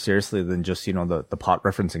bit more seriously than just, the pot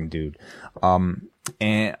referencing dude.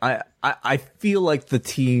 And I feel like the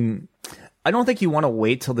team, I don't think you want to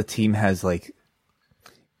wait till the team has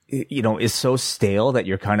is so stale that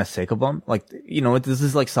you're kind of sick of them. Like, this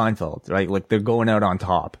is like Seinfeld, right? Like they're going out on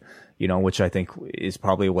top, which I think is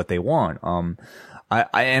probably what they want.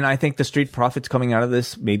 I think the Street Profits coming out of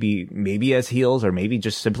this, maybe as heels or maybe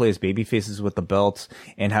just simply as baby faces with the belts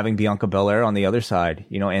and having Bianca Belair on the other side,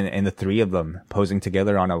 and the three of them posing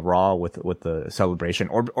together on a Raw with the celebration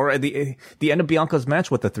or at the end of Bianca's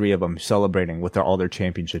match with the three of them celebrating with all their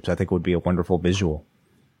championships, I think would be a wonderful visual.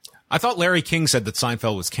 I thought Larry King said that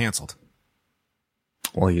Seinfeld was canceled.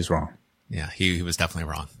 Well, he's wrong. Yeah, he was definitely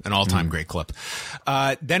wrong. An all-time great clip.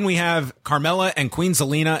 Then we have Carmella and Queen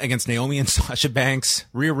Zelina against Naomi and Sasha Banks,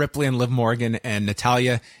 Rhea Ripley and Liv Morgan, and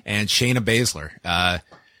Natalya and Shayna Baszler.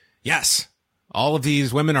 Yes, all of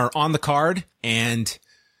these women are on the card, and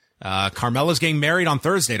Carmella's getting married on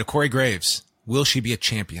Thursday to Corey Graves. Will she be a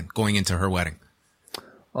champion going into her wedding?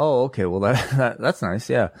 Oh, okay. Well, that's nice.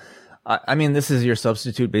 Yeah. I mean, this is your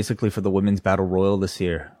substitute basically for the women's battle royal this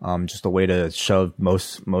year. Just a way to shove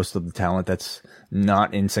most of the talent that's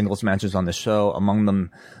not in singles matches on the show. Among them,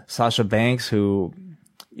 Sasha Banks, who,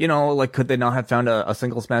 could they not have found a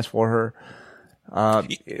singles match for her?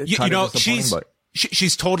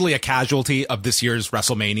 She's totally a casualty of this year's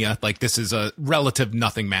WrestleMania. Like, this is a relative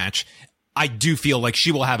nothing match. I do feel like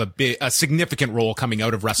she will have a significant role coming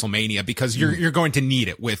out of WrestleMania because you're going to need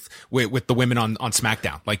it with the women on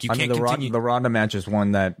SmackDown. Like, you can't continue. The Ronda match is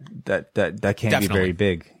one that can Definitely. be very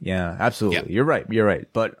big. Yeah, absolutely. Yeah. You're right.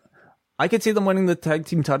 But I could see them winning the tag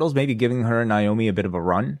team titles, maybe giving her and Naomi a bit of a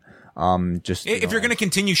run. If you're going to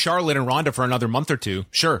continue Charlotte and Ronda for another month or two,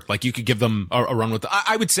 sure. Like, you could give them a run with,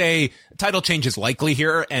 I would say title change is likely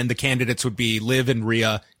here. And the candidates would be Liv and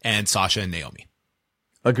Rhea and Sasha and Naomi.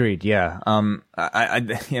 Agreed. Yeah. I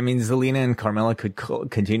mean, Zelina and Carmella could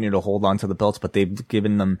continue to hold on to the belts, but they've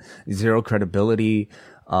given them zero credibility.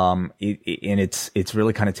 And it's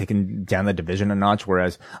really kind of taken down the division a notch.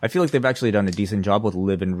 Whereas I feel like they've actually done a decent job with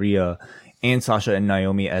Liv and Rhea and Sasha and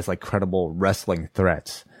Naomi as like credible wrestling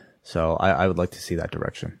threats. So I would like to see that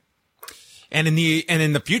direction. And in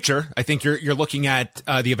the future, I think you're looking at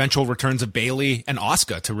the eventual returns of Bayley and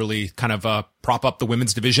Asuka to really kind of prop up the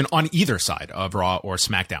women's division on either side of Raw or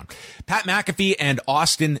SmackDown. Pat McAfee and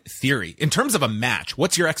Austin Theory. In terms of a match,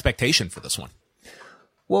 what's your expectation for this one?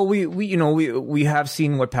 Well, we have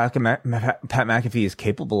seen what Pat McAfee is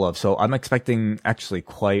capable of, so I'm expecting actually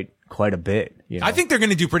quite a bit. I think they're going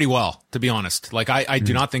to do pretty well, to be honest. Like, I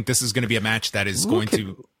do not think this is going to be a match that is going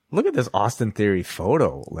to. Look at this Austin Theory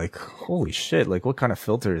photo. Like, holy shit. Like, what kind of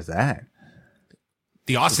filter is that?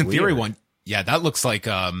 The Austin Theory one. Yeah, that looks like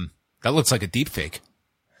a deep fake.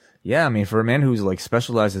 Yeah. I mean, for a man who's like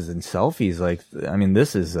specializes in selfies, like, I mean,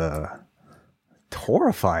 this is,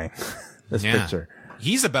 horrifying. This picture.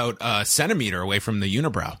 He's about a centimeter away from the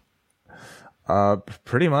unibrow.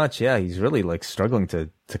 Pretty much. Yeah. He's really like struggling to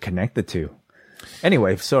connect the two.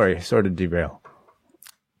 Anyway, sorry to derail.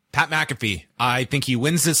 Pat McAfee, I think he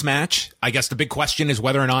wins this match. I guess the big question is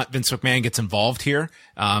whether or not Vince McMahon gets involved here.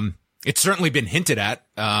 It's certainly been hinted at,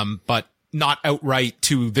 but not outright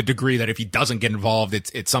to the degree that if he doesn't get involved,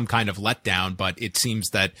 it's some kind of letdown. But it seems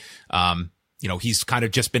that, he's kind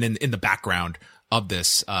of just been in the background of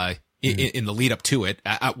this, in the lead up to it.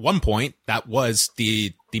 At one point, that was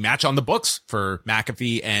the match on the books for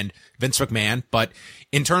McAfee and Vince McMahon. But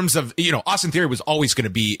in terms of, Austin Theory was always going to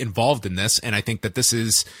be involved in this. And I think that this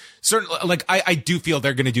is certainly, like, I do feel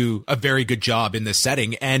they're going to do a very good job in this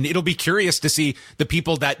setting. And it'll be curious to see the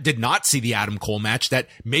people that did not see the Adam Cole match that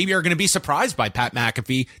maybe are going to be surprised by Pat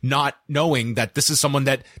McAfee, not knowing that this is someone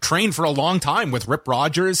that trained for a long time with Rip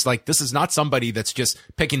Rogers. Like, this is not somebody that's just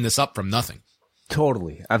picking this up from nothing.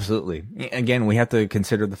 Totally. Absolutely. Again, we have to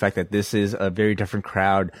consider the fact that this is a very different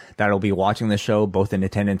crowd that'll be watching the show, both in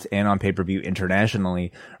attendance and on pay-per-view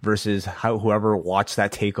internationally, versus whoever watched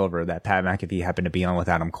that takeover that Pat McAfee happened to be on with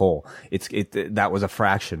Adam Cole. That was a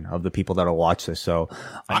fraction of the people that'll watch this. So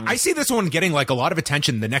I see this one getting like a lot of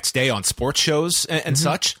attention the next day on sports shows and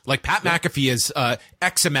such. Like, Pat McAfee is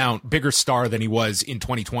X amount bigger star than he was in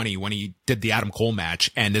 2020 when he did the Adam Cole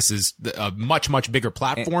match. And this is a much, much bigger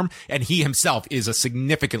platform. And he himself is is a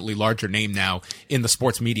significantly larger name now in the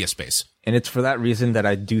sports media space. And it's for that reason that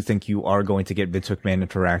I do think you are going to get Vince McMahon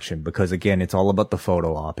interaction, because again, it's all about the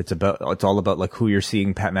photo op. It's all about like who you're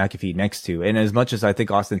seeing Pat McAfee next to. And as much as I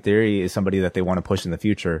think Austin Theory is somebody that they want to push in the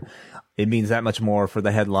future, it means that much more for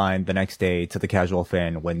the headline the next day to the casual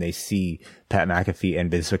fan when they see Pat McAfee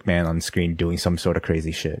and Vince McMahon on screen doing some sort of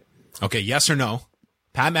crazy shit. Okay, yes or no?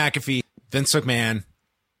 Pat McAfee, Vince McMahon,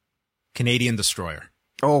 Canadian Destroyer.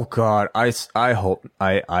 Oh God, I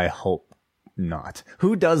hope not.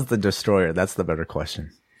 Who does the Destroyer? That's the better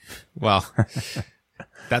question. Well,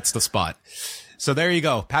 that's the spot. So there you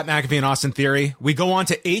go. Pat McAfee and Austin Theory. We go on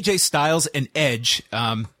to AJ Styles and Edge.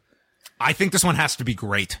 I think this one has to be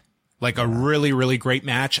great. Like a really, really great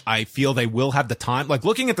match. I feel they will have the time. Like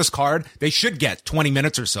looking at this card, they should get 20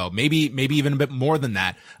 minutes or so, maybe even a bit more than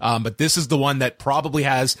that. But this is the one that probably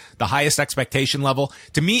has the highest expectation level.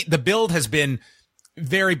 To me, the build has been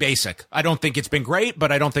very basic. I don't think it's been great,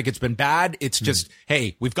 but I don't think it's been bad. It's just,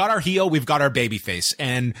 hey, we've got our heel, we've got our babyface.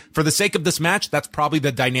 And for the sake of this match, that's probably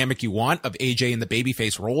the dynamic you want of AJ in the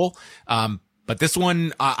babyface role. But this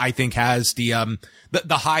one, I think has the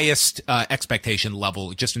highest, expectation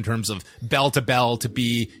level just in terms of bell to bell to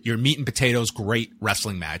be your meat and potatoes great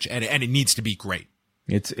wrestling match. And it needs to be great.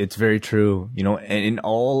 It's very true. You know, and in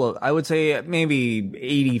all of, I would say maybe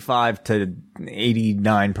 85 to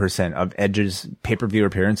 89% of Edge's pay-per-view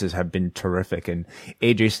appearances have been terrific. And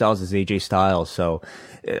AJ Styles is AJ Styles. So,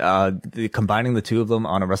 combining the two of them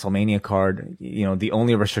on a WrestleMania card, you know, the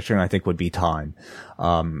only restriction I think would be time.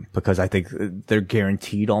 Because I think they're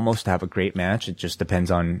guaranteed almost to have a great match. It just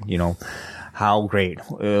depends on, you know, how great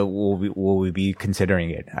will we be considering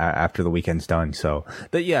it after the weekend's done. So,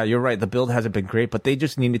 yeah, you're right. The build hasn't been great, but they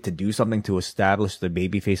just needed to do something to establish the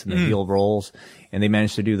babyface and the heel roles, and they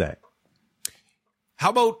managed to do that. How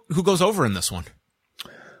about who goes over in this one?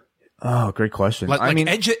 Oh, great question. I mean,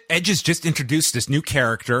 Edge has just introduced this new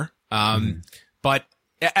character, but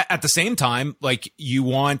at the same time, like you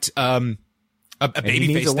want a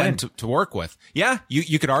babyface then to work with. Yeah,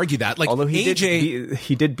 you could argue that. Like, although AJ,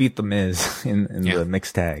 he did beat the Miz in the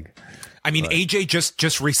mixed tag. I mean, AJ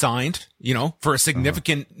just re-signed, you know, for a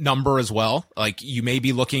significant number as well. Like, you may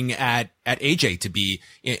be looking at AJ to be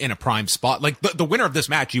in a prime spot. Like, the winner of this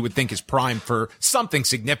match, you would think is primed for something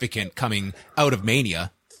significant coming out of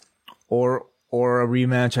Mania. Or a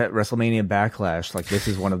rematch at WrestleMania Backlash. Like, this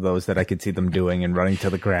is one of those that I could see them doing and running to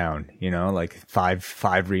the ground, you know, like five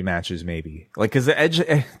rematches maybe. Like, cause the Edge,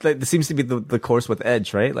 this seems to be the course with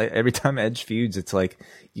Edge, right? Like, every time Edge feuds, it's like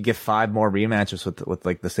you get 5 more rematches with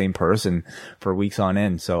like the same person for weeks on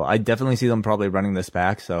end. So I definitely see them probably running this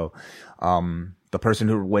back. So, the person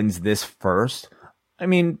who wins this first, I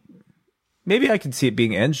mean, maybe I could see it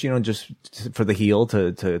being Edge, you know, just for the heel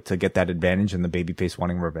to get that advantage and the babyface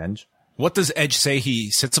wanting revenge. What does Edge say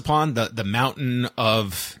he sits upon? The mountain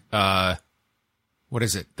of, what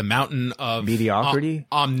is it? The mountain of mediocrity?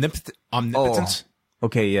 Omnipotence? Oh,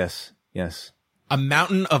 okay, yes. A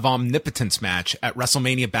mountain of omnipotence match at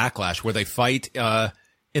WrestleMania Backlash where they fight,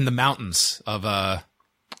 in the mountains of,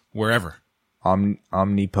 wherever.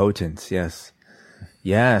 Omnipotence, yes.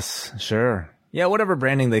 Yes, sure. Yeah, whatever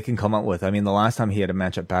branding they can come up with. I mean, the last time he had a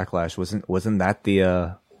match at Backlash, wasn't that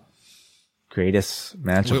the, greatest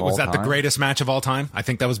match of all time? Was that the greatest match of all time? I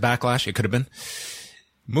think that was Backlash. It could have been.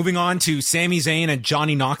 Moving on to Sami Zayn and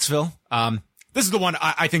Johnny Knoxville. This is the one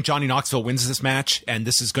I think Johnny Knoxville wins this match. And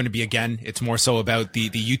this is going to be, again, it's more so about the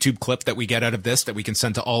YouTube clip that we get out of this that we can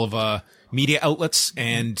send to all of media outlets.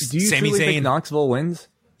 And do you Sami truly Zayn think Knoxville wins?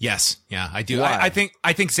 Yes. Yeah, I do. Why? I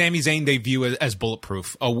think Sami Zayn, they view as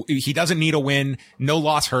bulletproof. Oh, he doesn't need a win. No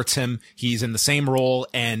loss hurts him. He's in the same role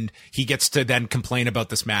and he gets to then complain about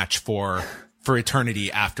this match for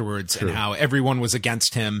eternity afterwards. True. And how everyone was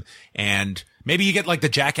against him. And maybe you get like the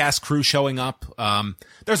Jackass crew showing up.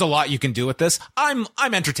 There's a lot you can do with this. I'm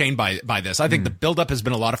entertained by this. I think the buildup has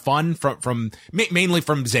been a lot of fun from mainly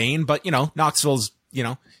from Zayn, but you know, Knoxville's, you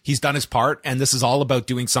know, he's done his part and this is all about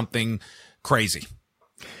doing something crazy.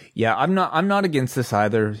 Yeah, I'm not against this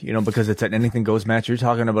either, you know, because it's an anything goes match. You're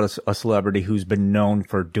talking about a celebrity who's been known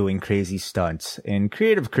for doing crazy stunts and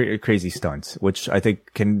creative crazy stunts, which I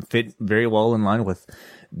think can fit very well in line with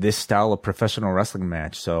this style of professional wrestling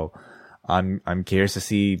match. So I'm curious to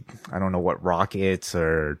see, I don't know what rockets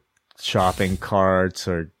or shopping carts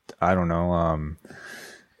or I don't know,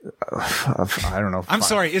 I don't know. I'm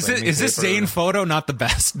sorry. Is this Zayn photo not the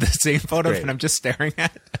best? The Zayn photo that I'm just staring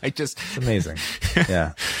at? It's amazing.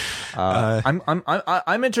 Yeah.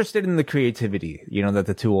 I'm interested in the creativity, that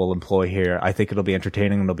the two will employ here. I think it'll be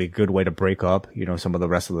entertaining and it'll be a good way to break up, some of the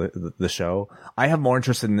rest of the show. I have more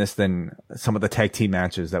interest in this than some of the tag team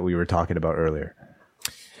matches that we were talking about earlier.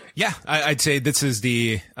 Yeah, I'd say this is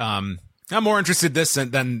I'm more interested in this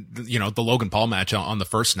than the Logan Paul match on the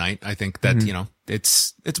first night. I think that,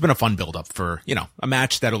 it's been a fun build up for, a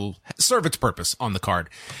match that'll serve its purpose on the card.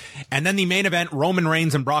 And then the main event, Roman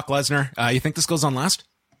Reigns and Brock Lesnar. You think this goes on last?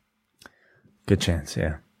 Good chance.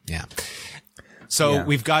 Yeah. Yeah. So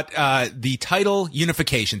we've got, the title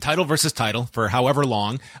unification, title versus title for however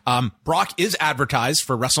long. Brock is advertised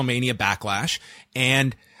for WrestleMania Backlash.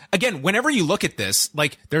 And again, whenever you look at this,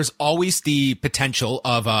 there's always the potential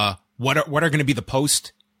of, what are going to be the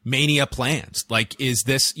post Mania plans? Is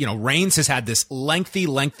this, Reigns has had this lengthy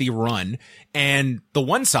run, and the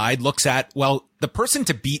one side looks at, well, the person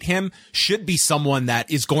to beat him should be someone that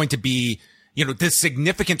is going to be, this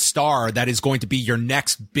significant star that is going to be your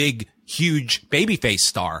next big, huge babyface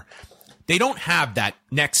star. They don't have that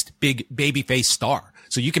next big babyface star.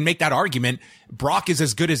 So you can make that argument. Brock is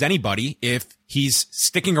as good as anybody if he's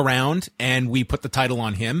sticking around and we put the title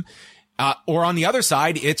on him. Or on the other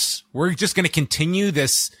side, we're just going to continue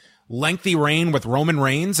this lengthy reign with Roman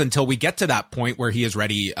Reigns until we get to that point where he is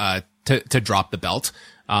ready to drop the belt.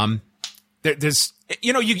 There's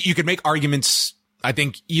you could make arguments, I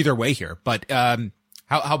think, either way here. But how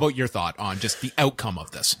about your thought on just the outcome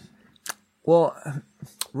of this? Well,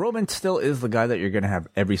 Roman still is the guy that you're going to have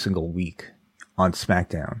every single week on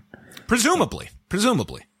SmackDown. Presumably,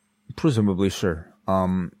 sure.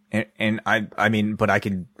 And I mean, but I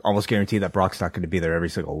can almost guarantee that Brock's not going to be there every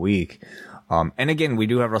single week. And again, we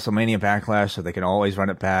do have WrestleMania Backlash, so they can always run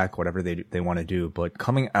it back, whatever they want to do. But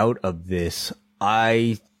coming out of this,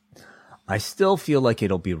 I still feel like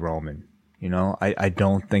it'll be Roman. I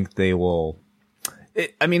don't think they will.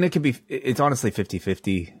 It's honestly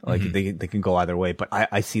 50-50. They can go either way, but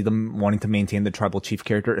I see them wanting to maintain the tribal chief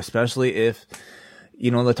character, especially if,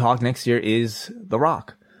 the talk next year is The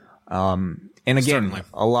Rock. And again, certainly,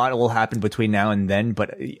 a lot will happen between now and then,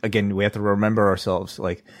 but again, we have to remember ourselves,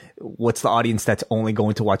 what's the audience that's only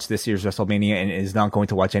going to watch this year's WrestleMania and is not going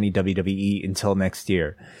to watch any WWE until next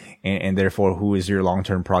year? And therefore, who is your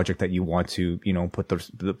long-term project that you want to, put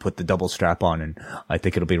the double strap on? And I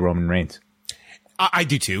think it'll be Roman Reigns. I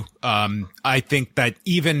do too. I think that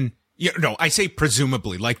even, I say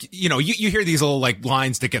presumably, you hear these little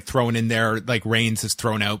lines that get thrown in there, Reigns has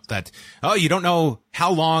thrown out that, oh, you don't know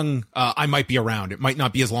how long, I might be around. It might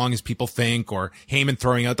not be as long as people think, or Heyman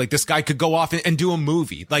throwing out, this guy could go off and do a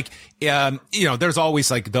movie. There's always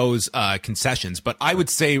those, concessions, but I would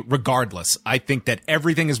say regardless, I think that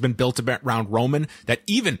everything has been built around Roman, that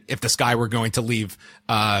even if this guy were going to leave,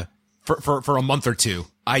 for a month or two,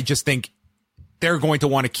 I just think they're going to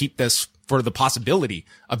want to keep this for the possibility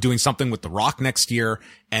of doing something with The Rock next year,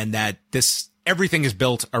 and that everything is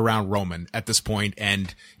built around Roman at this point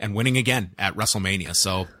and winning again at WrestleMania.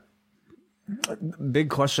 So big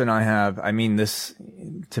question I have, this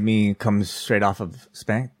to me comes straight off of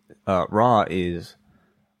Raw, is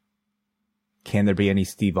can there be any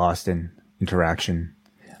Steve Austin interaction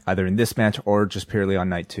either in this match or just purely on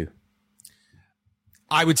night 2?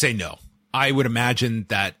 I would say no. I would imagine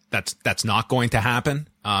that that's not going to happen.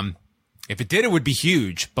 If it did, it would be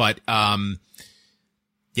huge, but, I'm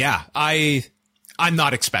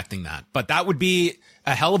not expecting that, but that would be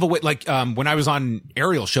a hell of a way. When I was on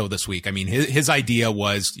Ariel's show this week, his idea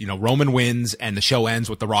was, Roman wins and the show ends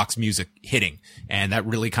with The Rock's music hitting. And that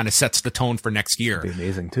really kind of sets the tone for next year. That'd be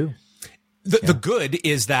amazing too. The good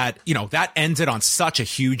is that, that ends it on such a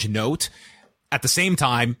huge note. At the same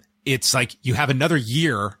time, it's you have another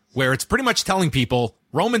year where it's pretty much telling people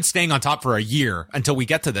Roman's staying on top for a year until we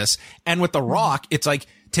get to this. And with The Rock, it's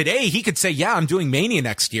today he could say, yeah, I'm doing Mania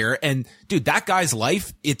next year. And dude, that guy's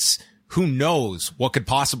life, it's who knows what could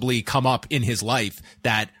possibly come up in his life,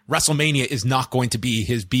 that WrestleMania is not going to be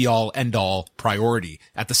his be all end all priority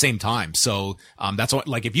at the same time. So, that's what,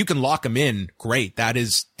 if you can lock him in, great. That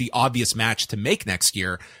is the obvious match to make next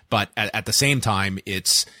year. But at the same time,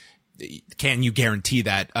 can you guarantee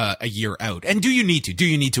that a year out? And do you need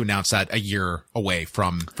to announce that a year away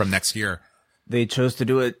from next year? They chose to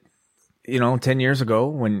do it, 10 years ago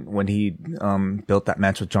when he built that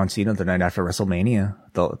match with John Cena the night after WrestleMania,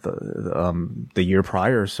 the year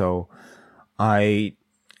prior. So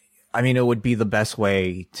it would be the best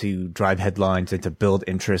way to drive headlines and to build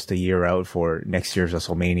interest a year out for next year's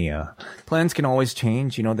WrestleMania. Plans can always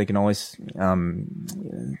change, they can always,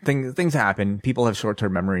 things happen. People have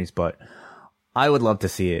short-term memories, but I would love to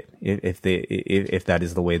see it if that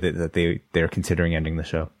is the way that they're considering ending the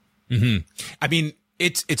show. Mm-hmm.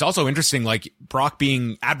 It's also interesting, like Brock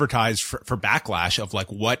being advertised for Backlash of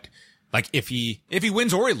like what, like if he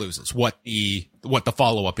wins or he loses, what the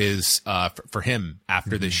follow up is for him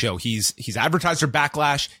after this show. He's advertised for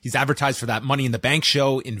Backlash. He's advertised for that Money in the Bank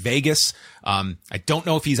show in Vegas. I don't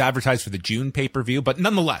know if he's advertised for the June pay-per-view, but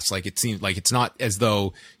nonetheless, like it seems like it's not as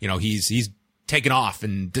though, you know, he's taken off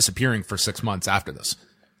and disappearing for 6 months after this.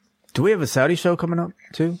 Do we have a Saudi show coming up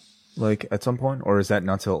too? Like at some point, or is that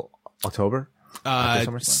not till October?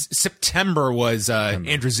 September was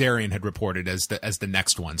Andrew Zarian had reported as the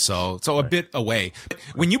next one, so a bit away.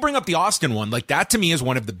 When you bring up the Austin one, like that to me is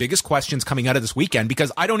one of the biggest questions coming out of this weekend, because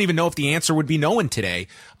I don't even know if the answer would be known today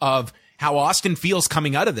of how Austin feels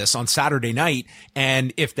coming out of this on Saturday night,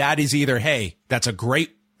 and if that is either, hey, that's a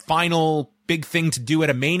great final big thing to do at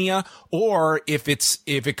a Mania, or if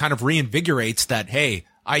it kind of reinvigorates that, hey,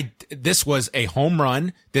 this was a home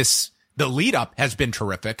run. The lead up has been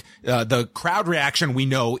terrific. The crowd reaction we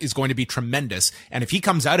know is going to be tremendous. And if he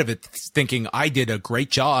comes out of it thinking I did a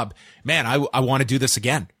great job, man, I want to do this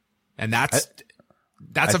again. And that's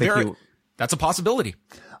a possibility.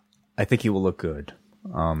 I think he will look good.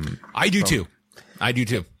 I do too.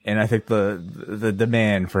 And I think the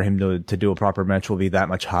demand for him to do a proper match will be that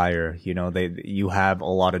much higher. You know, you have a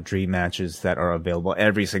lot of dream matches that are available.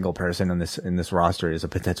 Every single person in this roster is a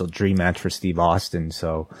potential dream match for Steve Austin.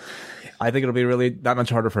 So I think it'll be really that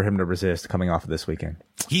much harder for him to resist coming off of this weekend.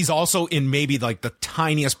 He's also in maybe like the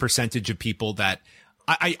tiniest percentage of people that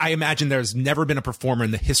I imagine there's never been a performer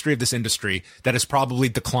in the history of this industry that has probably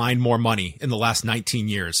declined more money in the last 19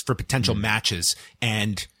 years for potential matches.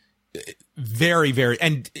 And very, very,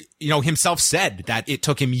 and you know, himself said that it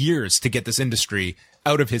took him years to get this industry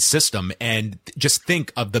out of his system. And just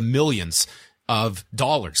think of the millions of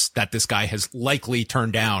dollars that this guy has likely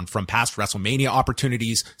turned down from past WrestleMania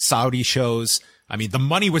opportunities, Saudi shows. I mean, the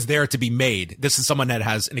money was there to be made. This is someone that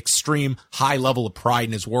has an extreme high level of pride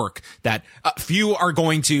in his work that few are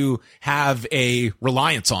going to have a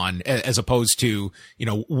reliance on, as opposed to, you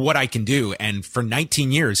know, what I can do. And for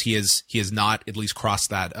 19 years, he has not at least crossed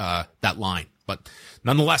that line. But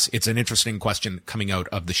nonetheless, it's an interesting question coming out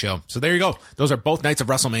of the show. So there you go. Those are both nights of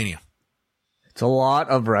WrestleMania. It's a lot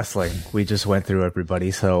of wrestling we just went through,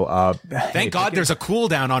 everybody. So thank God there's a cool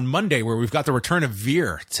down on Monday where we've got the return of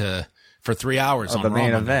Veer for 3 hours on the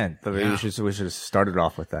main Raw event. Yeah. We should have started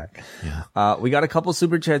off with that. Yeah. We got a couple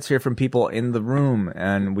super chats here from people in the room,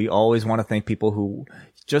 and we always want to thank people who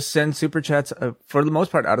just send super chats for the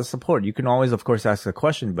most part out of support. You can always, of course, ask a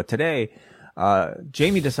question, but today,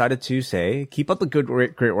 Jamie decided to say, keep up the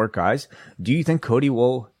great work, guys. Do you think Cody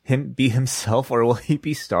will be himself, or will he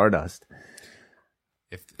be Stardust?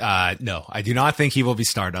 No, I do not think he will be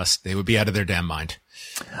Stardust. They would be out of their damn mind.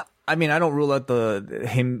 I mean, I don't rule out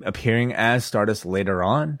him appearing as Stardust later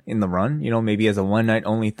on in the run, you know, maybe as a one night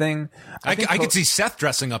only thing. I could see Seth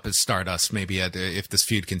dressing up as Stardust maybe if this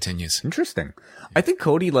feud continues. Interesting. I think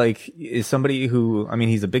Cody is somebody who, I mean,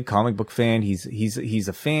 he's a big comic book fan. He's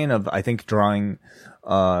a fan of, I think, drawing,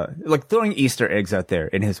 throwing Easter eggs out there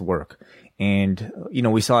in his work. And, you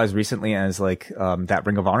know, we saw as recently as that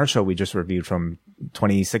Ring of Honor show we just reviewed from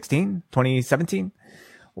 2017,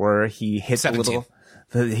 where he hit 17.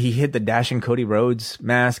 He hid the dashing Cody Rhodes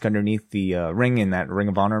mask underneath the ring in that Ring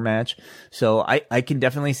of Honor match. So I can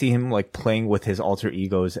definitely see him playing with his alter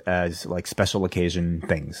egos as special occasion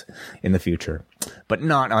things in the future, but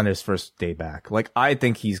not on his first day back. I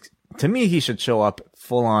think to me, he should show up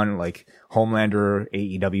full on Homelander,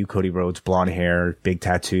 AEW Cody Rhodes, blonde hair, big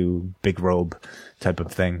tattoo, big robe type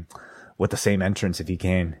of thing with the same entrance if he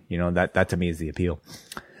can. You know, that to me is the appeal.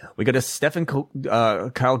 We got a Stefan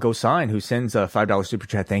Kyle Gosign who sends a $5 super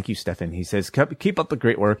chat. Thank you, Stefan. He says, keep up the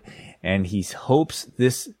great work, and he hopes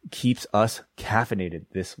this keeps us caffeinated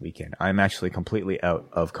this weekend. I'm actually completely out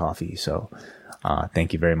of coffee, so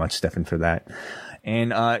thank you very much, Stefan, for that.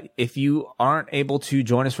 And if you aren't able to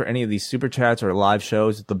join us for any of these super chats or live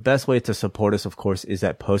shows, the best way to support us, of course, is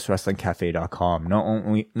at postwrestlingcafe.com.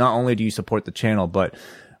 Not only do you support the channel, but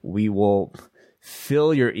we will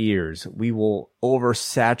fill your ears. We will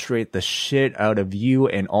oversaturate the shit out of you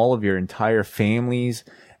and all of your entire families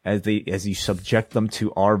as you subject them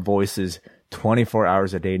to our voices 24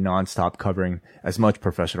 hours a day, nonstop, covering as much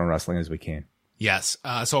professional wrestling as we can. Yes.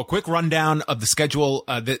 So a quick rundown of the schedule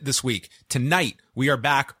this week. Tonight, we are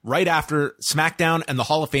back right after SmackDown and the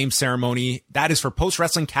Hall of Fame ceremony. That is for Post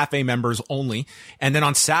Wrestling Cafe members only. And then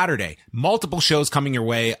on Saturday, multiple shows coming your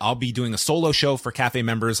way. I'll be doing a solo show for Cafe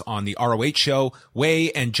members on the ROH show.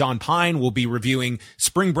 Way and John Pine will be reviewing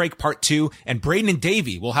Spring Break Part 2, and Braden and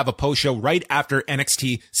Davey will have a post show right after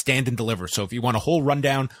NXT Stand and Deliver. So if you want a whole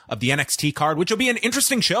rundown of the NXT card, which will be an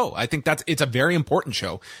interesting show, I think it's a very important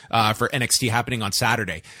show for NXT happening on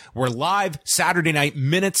Saturday. We're live Saturday night,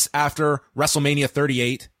 minutes after WrestleMania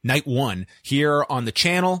 38, night 1 here on the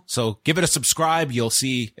channel. So give it a subscribe. You'll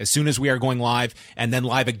see as soon as we are going live, and then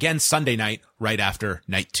live again Sunday night right after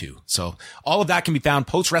night 2. So all of that can be found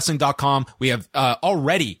postwrestling.com. We have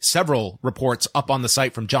already several reports up on the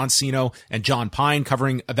site from John Cena and John Pine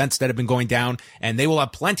covering events that have been going down, and they will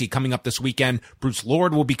have plenty coming up this weekend. Bruce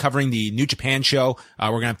Lord will be covering the New Japan show. We're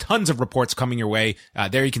going to have tons of reports coming your way.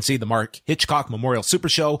 There you can see the Mark Hitchcock Memorial Super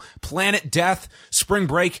Show, Planet Death, Spring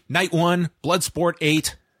Break, Night 1, Bloodsport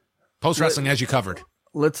 8, Post Wrestling as you covered.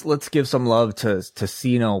 Let's give some love to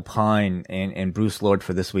Cena, Pine, and Bruce Lord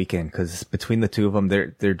for this weekend, because between the two of them,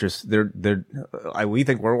 we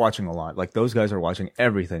think we're watching a lot. Like, those guys are watching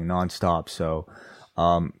everything nonstop. So,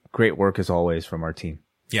 great work as always from our team.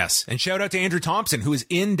 Yes. And shout out to Andrew Thompson, who is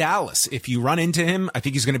in Dallas. If you run into him, I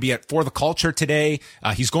think he's going to be at For the Culture today.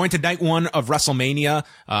 He's going to night 1 of WrestleMania.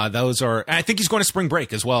 And I think he's going to Spring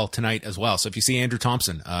Break as well tonight as well. So if you see Andrew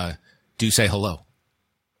Thompson, do say hello.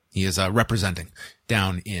 He is representing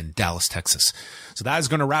down in Dallas, Texas. So that is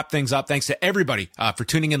going to wrap things up. Thanks to everybody for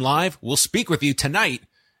tuning in live. We'll speak with you tonight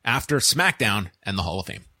after SmackDown and the Hall of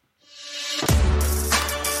Fame.